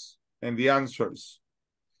graphics and the answers.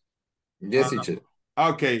 Yes, teacher.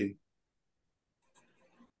 Okay.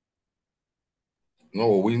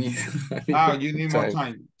 No, we need. You need more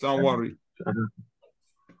time. Don't worry.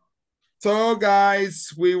 So,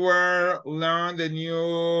 guys, we were learning the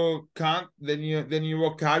new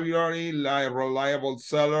vocabulary like reliable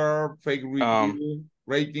seller, fake review,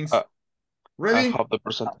 ratings. Ready? I have the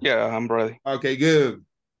percent. Yeah, I'm ready. Okay, good.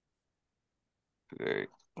 Okay,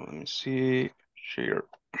 let me see. Share.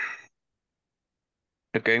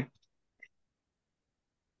 Okay.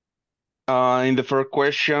 In the first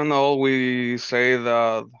question, always say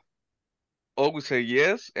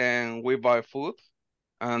yes, and we buy food.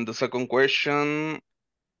 And the second question,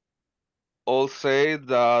 all say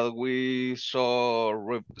that we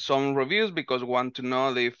saw some reviews because we want to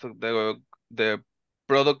know if the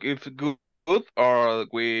product is good or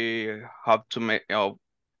we have to make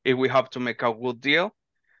if we have to make a good deal.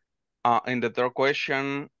 In the third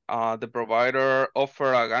question, the provider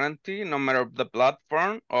offer a guarantee no matter the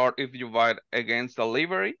platform or if you buy against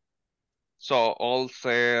delivery. So all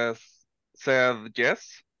said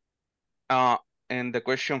yes. In the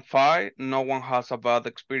question 5, no one has a bad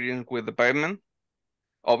experience with the payment,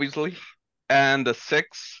 obviously. And the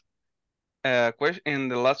sixth question, in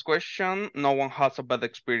the last question, no one has a bad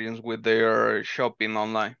experience with their shopping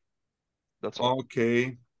online. That's all.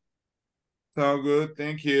 Okay. So good.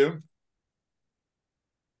 Thank you.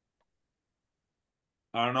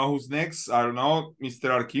 I don't know who's next. I don't know.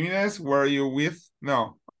 Mr. Archimedes, where are you with?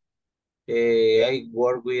 No. I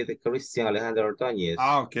work with Christian Alejandro Ordóñez.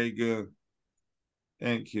 Okay, good.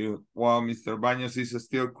 Thank you. Well, Mr. Baños is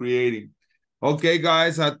still creating. Okay,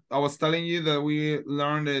 guys, I was telling you that we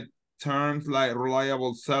learned the terms like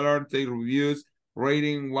reliable seller, take reviews,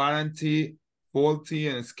 rating, warranty, faulty,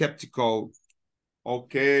 and skeptical.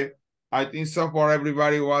 Okay, I think so far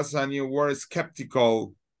everybody was a new word,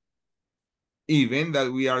 skeptical. Even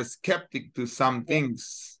that we are skeptic to some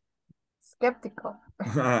things. Skeptical.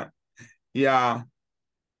 Yeah.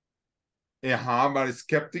 But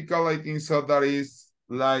skeptical, I think so that is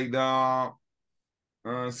like the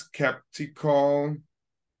skeptical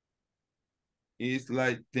is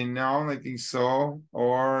like the noun, I think so,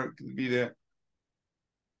 or it could be the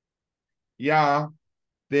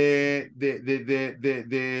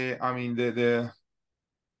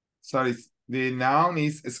sorry, the noun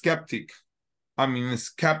is skeptic. I mean,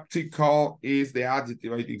 skeptical is the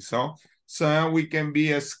adjective, I think so. So we can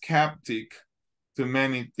be a skeptic to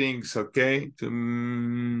many things, okay? To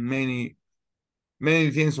many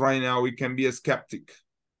things right now, we can be a skeptic.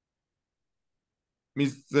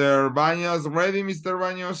 Mr. Baños, ready, Mr.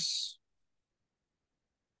 Baños?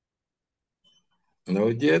 No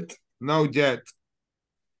yet. No yet.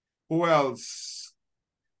 Who else?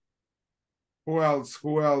 Who else?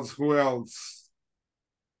 Who else? Who else?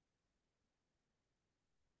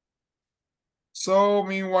 So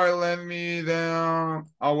meanwhile, let me then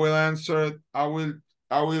I will answer. I will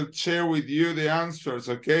share with you the answers,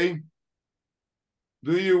 okay?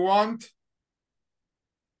 Do you want?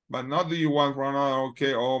 But not do you want for another,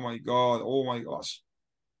 okay? Oh my God, oh my gosh.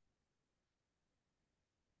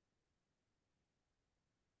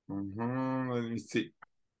 Let me see.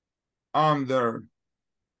 There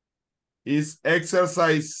is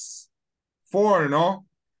exercise 4, no?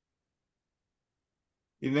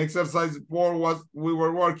 In exercise 4 was we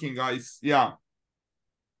were working, guys. Yeah.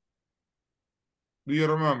 Do you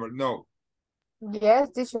remember? No.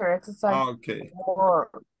 Yes, teacher, exercise Okay.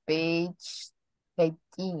 4, page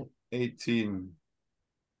 18. 18.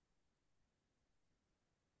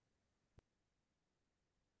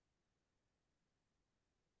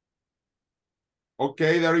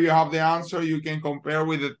 Okay, there you have the answer. You can compare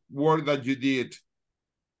with the work that you did.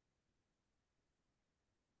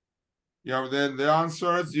 You have the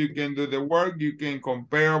answers. You can do the work. You can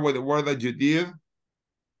compare with the work that you did.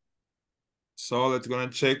 So let's go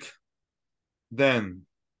and check then.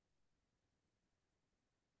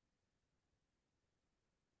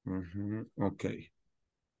 Okay.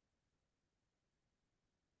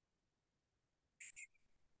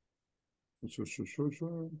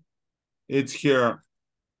 It's here.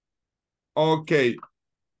 Okay.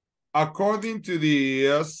 According to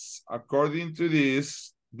this,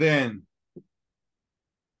 then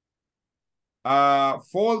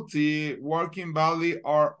Faulty, working badly,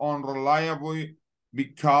 or unreliable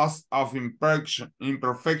because of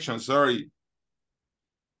imperfection, sorry.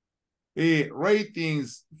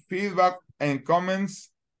 Ratings, feedback, and comments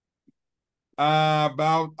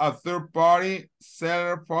about a third party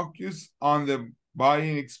seller focus on the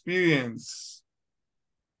buying experience.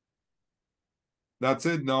 That's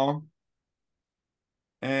it, no?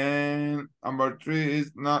 And number 3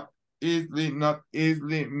 is not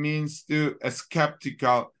easily means to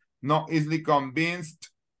skeptical, not easily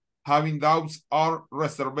convinced, having doubts or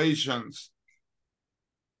reservations.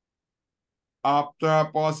 After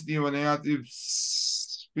a positive or negative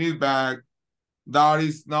feedback, that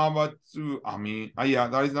is number 2.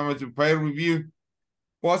 That is number 2, fair review.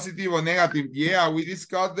 Positive or negative? Yeah, we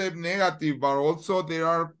discussed the negative, but also there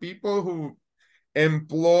are people who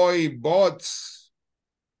employ bots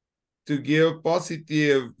to give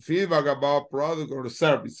positive feedback about product or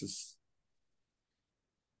services.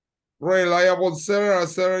 Reliable seller, a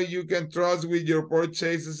seller you can trust with your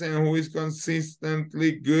purchases and who is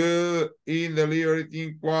consistently good in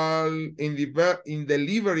delivering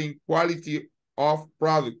quality of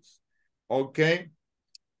products. Okay.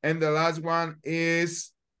 And the last one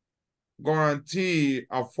is guarantee,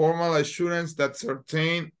 a formal assurance that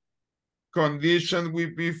certain conditions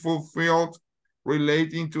will be fulfilled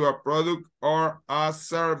relating to a product or a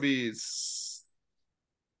service.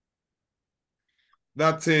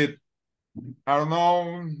 That's it. I don't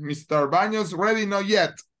know, Mr. Baños, ready? Not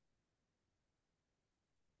yet.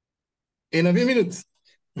 In a few minutes.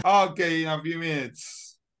 Okay, in a few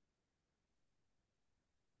minutes.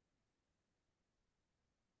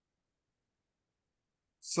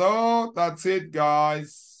 So that's it,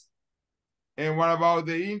 guys. And what about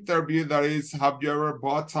the interview? That is, have you ever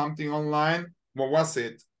bought something online? What was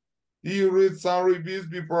it? Do you read some reviews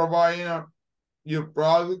before buying your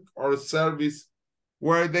product or service?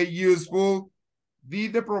 Were they useful?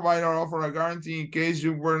 Did the provider offer a guarantee in case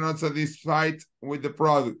you were not satisfied with the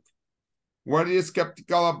product? Were you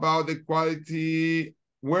skeptical about the quality?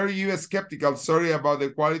 Were you skeptical, about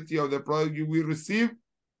the quality of the product you will receive?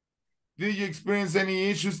 Did you experience any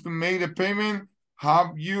issues to make the payment?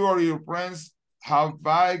 Have you or your friends have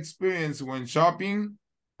bad experience when shopping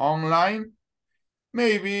online?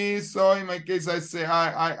 Maybe. So in my case, I say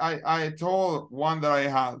I told one that I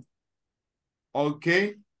had.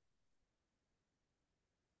 Okay.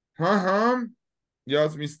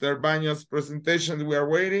 Just Mr. Baños' presentation. We are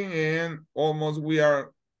waiting and almost we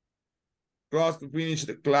are close to finish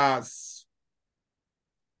the class.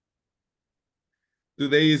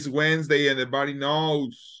 Today is Wednesday and everybody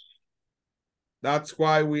knows. That's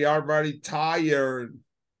why we are very tired.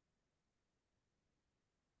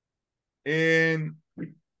 And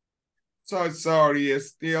so sorry,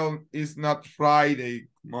 still it's not Friday.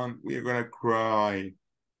 Come on, we're gonna cry.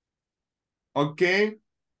 Okay?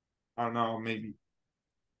 I don't know, maybe.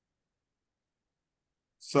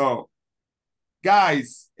 So,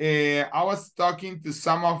 guys, I was talking to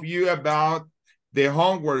some of you about the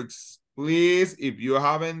homeworks. Please, if you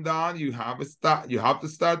haven't done, you have to start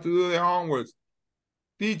to do the homeworks.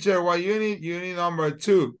 Teacher, what unit? Unit number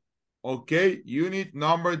 2. Okay, unit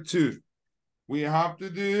number 2. We have to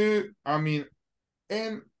do,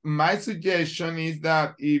 and my suggestion is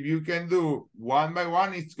that if you can do one by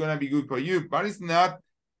one, it's gonna be good for you, but it's not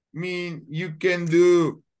mean you can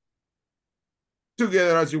do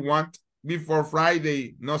together as you want before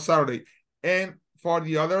Friday, not Saturday. And for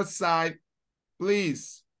the other side,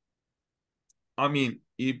 please,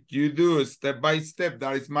 if you do step by step,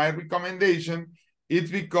 that is my recommendation. It's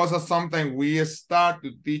because of sometimes we start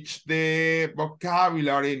to teach the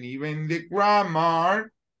vocabulary and even the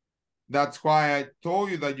grammar. That's why I told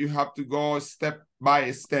you that you have to go step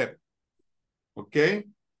by step. Okay?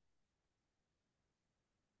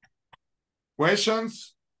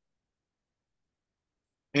 Questions?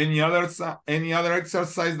 Any other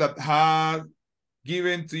exercise that has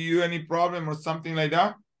given to you any problem or something like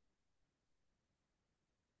that?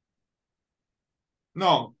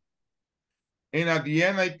 No. And at the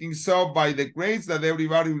end, I think so, by the grades that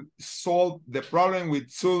everybody solved the problem with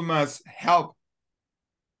Sulma's help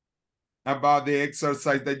about the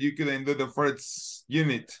exercise that you couldn't do the first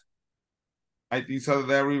unit. I think so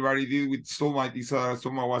that everybody did with Sulma. I think so that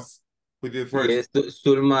Sulma was with the first. Yes,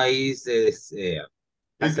 Sulma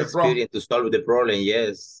has experience to solve the problem.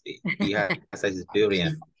 Yes, he has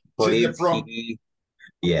experience. She's the pro.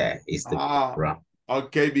 He's the pro.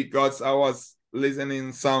 Okay, because I was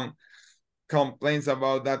listening some complaints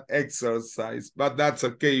about that exercise, but that's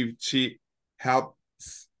okay if she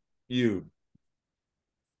helps you.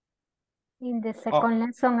 In the second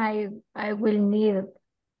lesson, I will need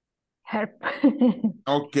Help.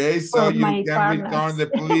 Okay, so For you my can partners. return the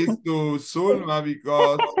police to Zulma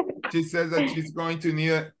because she says that she's going to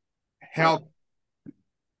need help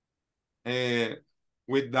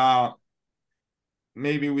with the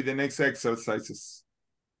maybe with the next exercises.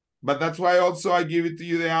 But that's why also I give it to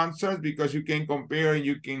you the answers because you can compare and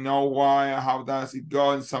you can know why, how does it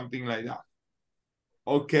go and something like that.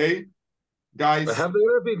 Okay, guys. I have the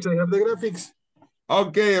graphics. I have the graphics.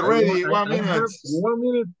 Okay, ready. 1 minute. I have 1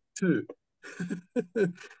 minute too.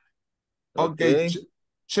 Okay,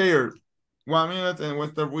 chair. 1 minute and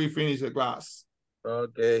after we finish the class.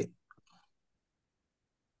 Okay.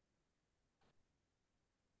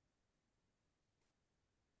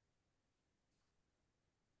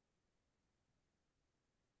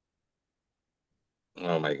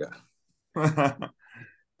 Oh my God.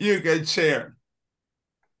 You can share.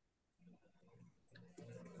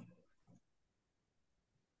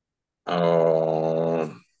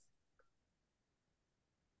 Oh.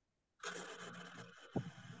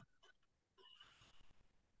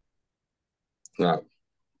 No.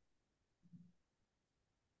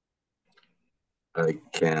 I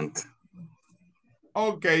can't.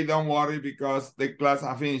 Okay, don't worry because the class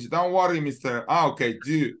has finished. Don't worry, mister. Ah, okay,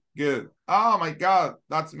 good. Oh my God,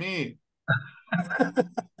 that's me.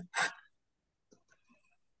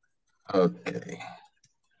 Okay.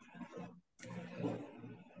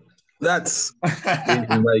 That's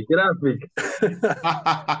my graphic.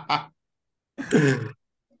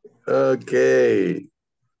 Okay.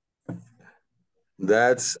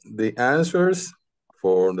 That's the answers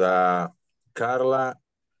for the Carla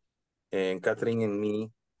and Catherine and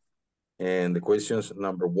me. And the questions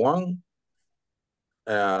number 1.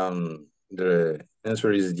 The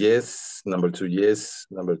answer is yes. Number 2, yes.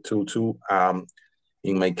 Number 2.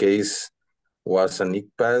 In my case, was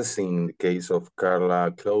an pass. In the case of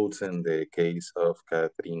Carla, clothes. And the case of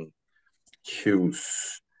Catherine,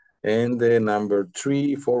 shoes. And the number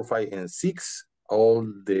 3, 4, 5, and 6, all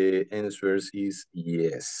the answers is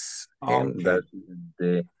yes. Okay. And that's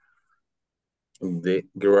the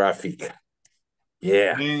graphic.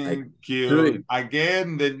 Yeah. Thank you.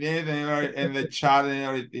 Again, the net and the chat and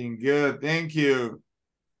everything. Good. Thank you.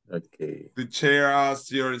 Okay. To share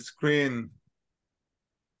us your screen.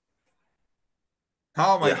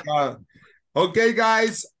 Oh my God. Okay,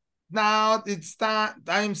 guys. Now it's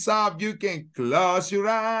time's up. You can close your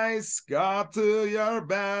eyes. Go to your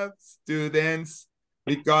bed, students.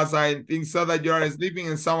 Because I think so that you are sleeping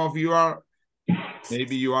and some of you are,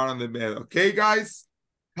 maybe you are on the bed. Okay, guys?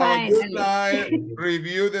 Have a good night.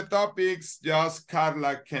 Review the topics. Just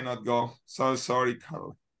Carla cannot go. So sorry,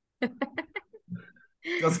 Carla.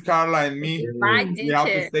 Just Carla and me. Bye, We have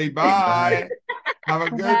to teacher. say bye. Have a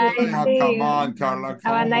good night. Oh, come on, Carla.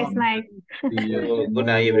 Come Have a nice on. night. Good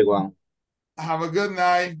night, everyone. Have a good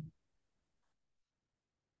night.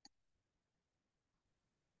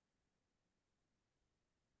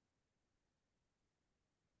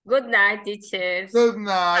 Good night, teachers. Good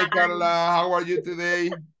night, Carla. How are you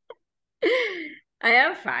today? I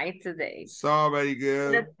am fine today. So very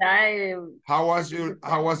good. How was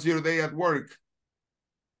your day at work?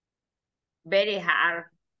 Very hard.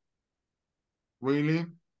 Really?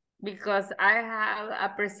 Because I have a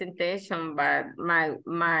presentation, but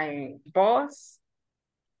my boss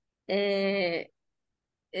sent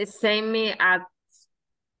me at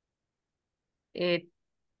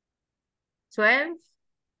 12,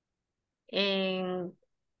 and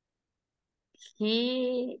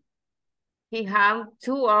he have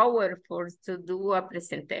 2 hours to do a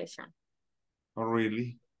presentation. Oh,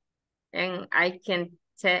 really? And I can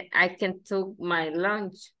took my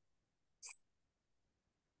lunch.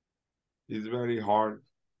 It's very hard.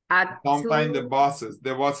 At Sometimes 2.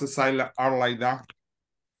 the bosses are like that.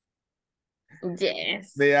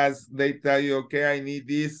 Yes. They tell you, okay, I need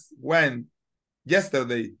this when?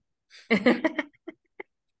 Yesterday.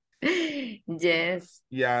 Yes.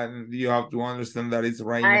 Yeah, and you have to understand that it's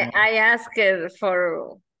right now. I asked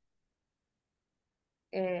for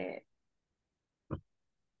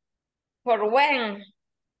when,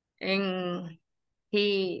 and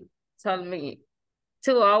he told me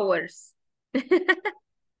 2 hours.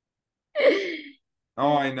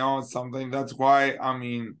 Oh, I know something. That's why I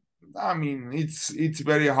mean it's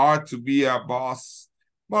very hard to be a boss,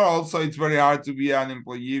 but also it's very hard to be an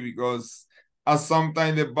employee because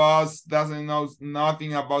sometimes the boss doesn't know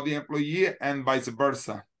nothing about the employee and vice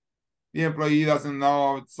versa. The employee doesn't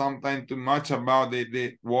know sometimes too much about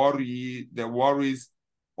the worries,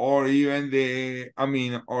 or even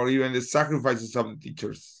the sacrifices of the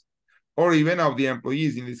teachers, or even of the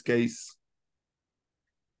employees in this case.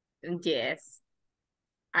 Yes.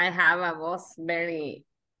 I have a boss very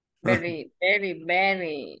Very, very,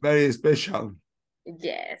 very. Very special.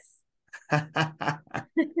 Yes.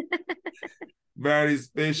 Very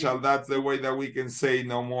special. That's the way that we can say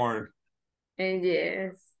no more.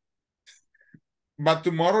 Yes. But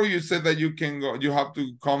tomorrow you said that you can go, you have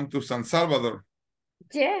to come to San Salvador.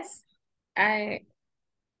 Yes. To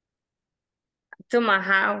my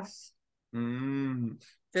house. To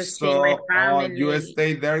see my family. You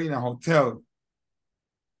stay there in a hotel?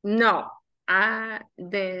 No.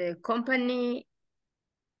 The company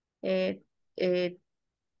the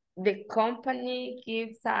company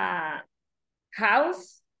gives a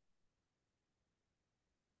house.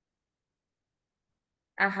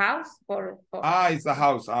 A house for it's a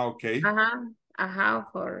house. Okay. A house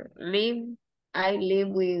for live. I live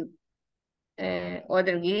with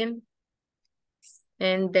other girl.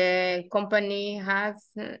 And the company has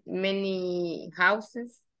many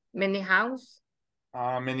houses. Many houses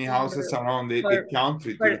around the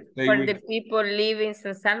country. For the people living in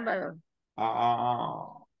San Salvador.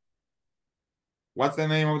 What's the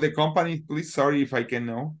name of the company, please? Sorry if I can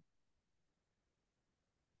know.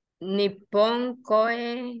 Nippon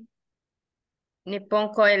Koelak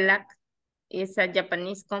is a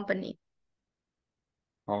Japanese company.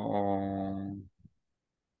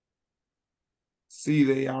 See,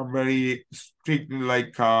 they are very strict,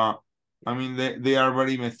 like, I mean, they are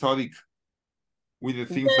very methodic with the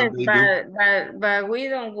things that they do. But we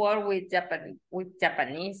don't work with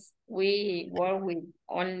Japanese. We work with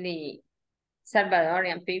only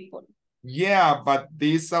Salvadorian people. Yeah, but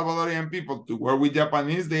these Salvadorian people, to work with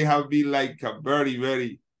Japanese, they have been like very,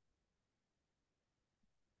 very.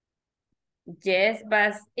 Yes,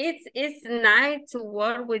 but it's nice to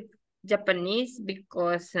work with Japanese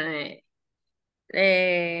because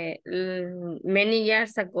many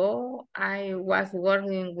years ago I was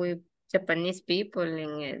working with Japanese people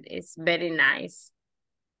and it's very nice.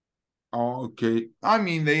 Okay, I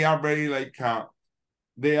mean they are very like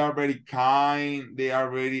they are very kind, they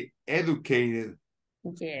are very educated.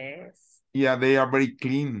 Yes. Yeah, they are very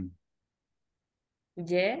clean.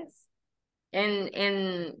 Yes.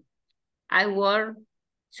 And I work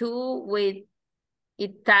too with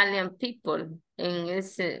Italian people and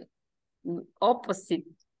it's opposite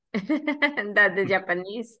that the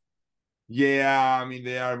Japanese. Yeah, I mean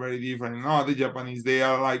they are very different. No, the Japanese, they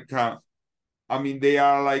are like I mean they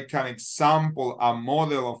are like an example, a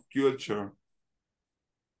model of culture.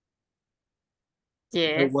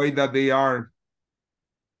 Yes. The way that they are.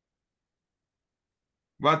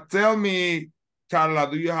 But tell me, Carla,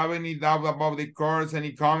 do you have any doubt about the course?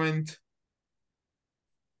 Any comment?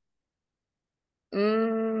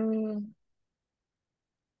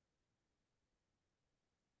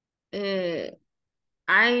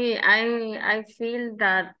 I feel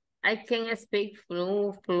that I can speak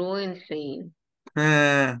fluently.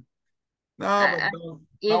 No, but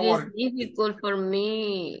it is difficult for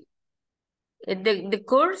me. The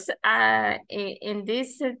course in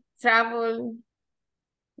this travel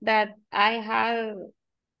that I have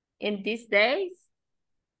in these days,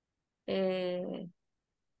 the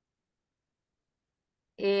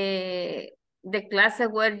classes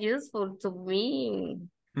were useful to me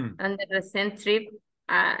on the recent trip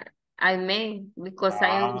I made because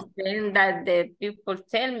I understand that the people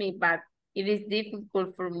tell me, but it is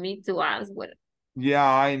difficult for me to answer. Yeah,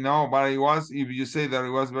 I know, but it was, if you say that it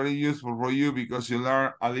was very useful for you because you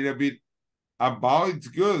learn a little bit about it's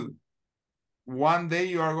good. One day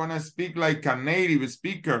you are going to speak like a native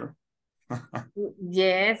speaker.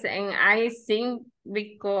 Yes, and I think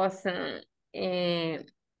because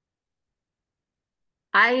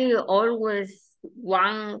I always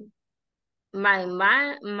want my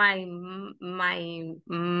mind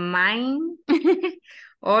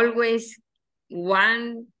always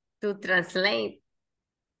want to translate.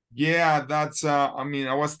 Yeah, that's I mean,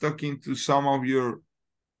 I was talking to some of your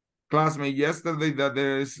classmates yesterday that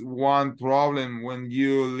there is one problem when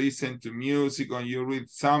you listen to music or you read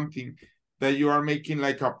something that you are making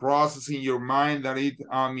like a process in your mind that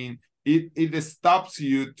it stops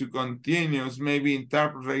you to continue maybe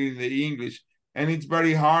interpreting the English, and it's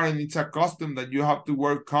very hard, and it's a custom that you have to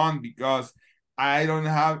work on because I don't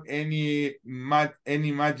have any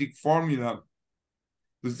magic formula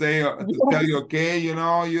to say to tell you, okay, you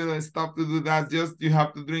know, you don't stop to do that, just you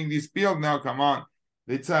have to drink this pill now, come on.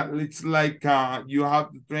 It's like you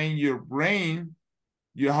have to train your brain,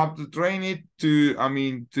 you have to train it to, I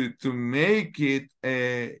mean, to make it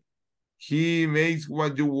he makes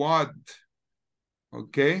what you want.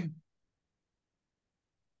 Okay.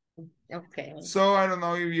 Okay. So I don't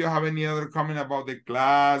know if you have any other comment about the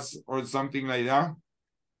class or something like that.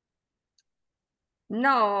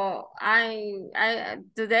 No,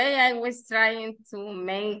 today I was trying to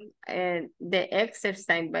make the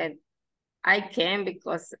exercise, but I can't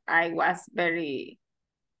because I was very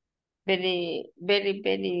busy.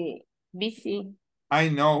 I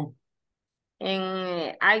know.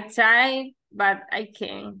 And I tried, but I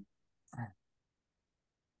can't.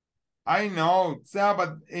 I know, yeah,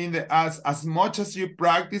 but as much as you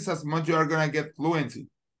practice, as much you are gonna get fluency.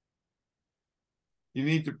 You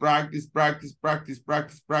need to practice,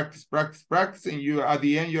 and you at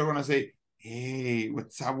the end you're gonna say, "Hey,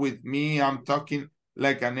 what's up with me? I'm talking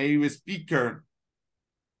like a native speaker."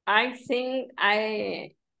 I think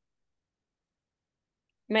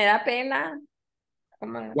me da pena.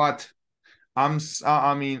 What? I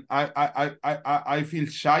mean, I feel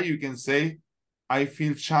shy. You can say, I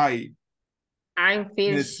feel shy. I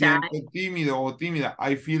feel Me shy. siento tímido o tímida.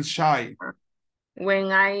 I feel shy.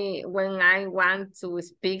 When I want to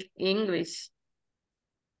speak English.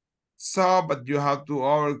 So, but you have to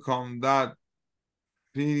overcome that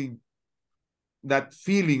feeling.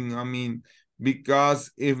 I mean,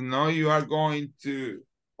 because if not, you are going to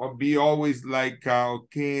be always like,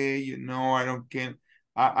 okay, you know,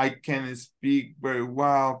 I can't speak very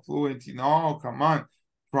well, fluent. No, come on,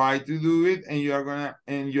 try to do it, and you're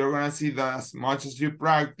gonna see that as much as you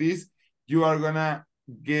practice, you are gonna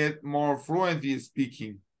get more fluent in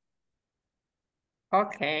speaking.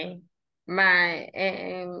 Okay, my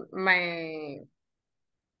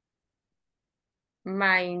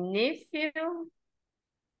nephew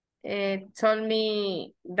told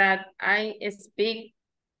me that I speak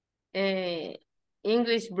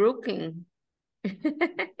English broken.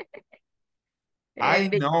 I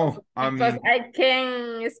know. Because I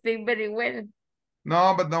can speak very well.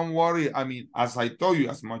 No, but don't worry. I mean, as I told you,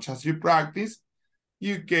 as much as you practice,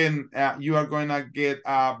 you are going to get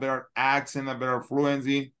a better accent, a better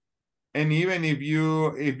fluency. And even if you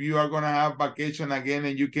are going to have vacation again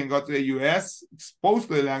and you can go to the US, exposed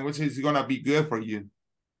to the language is going to be good for you.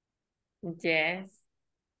 Yes.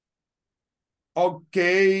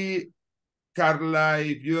 Okay, Carla,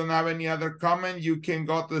 if you don't have any other comment, you can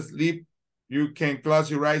go to sleep. You can close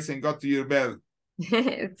your eyes and go to your bed.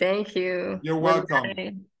 Thank you. You're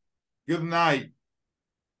welcome. Good night.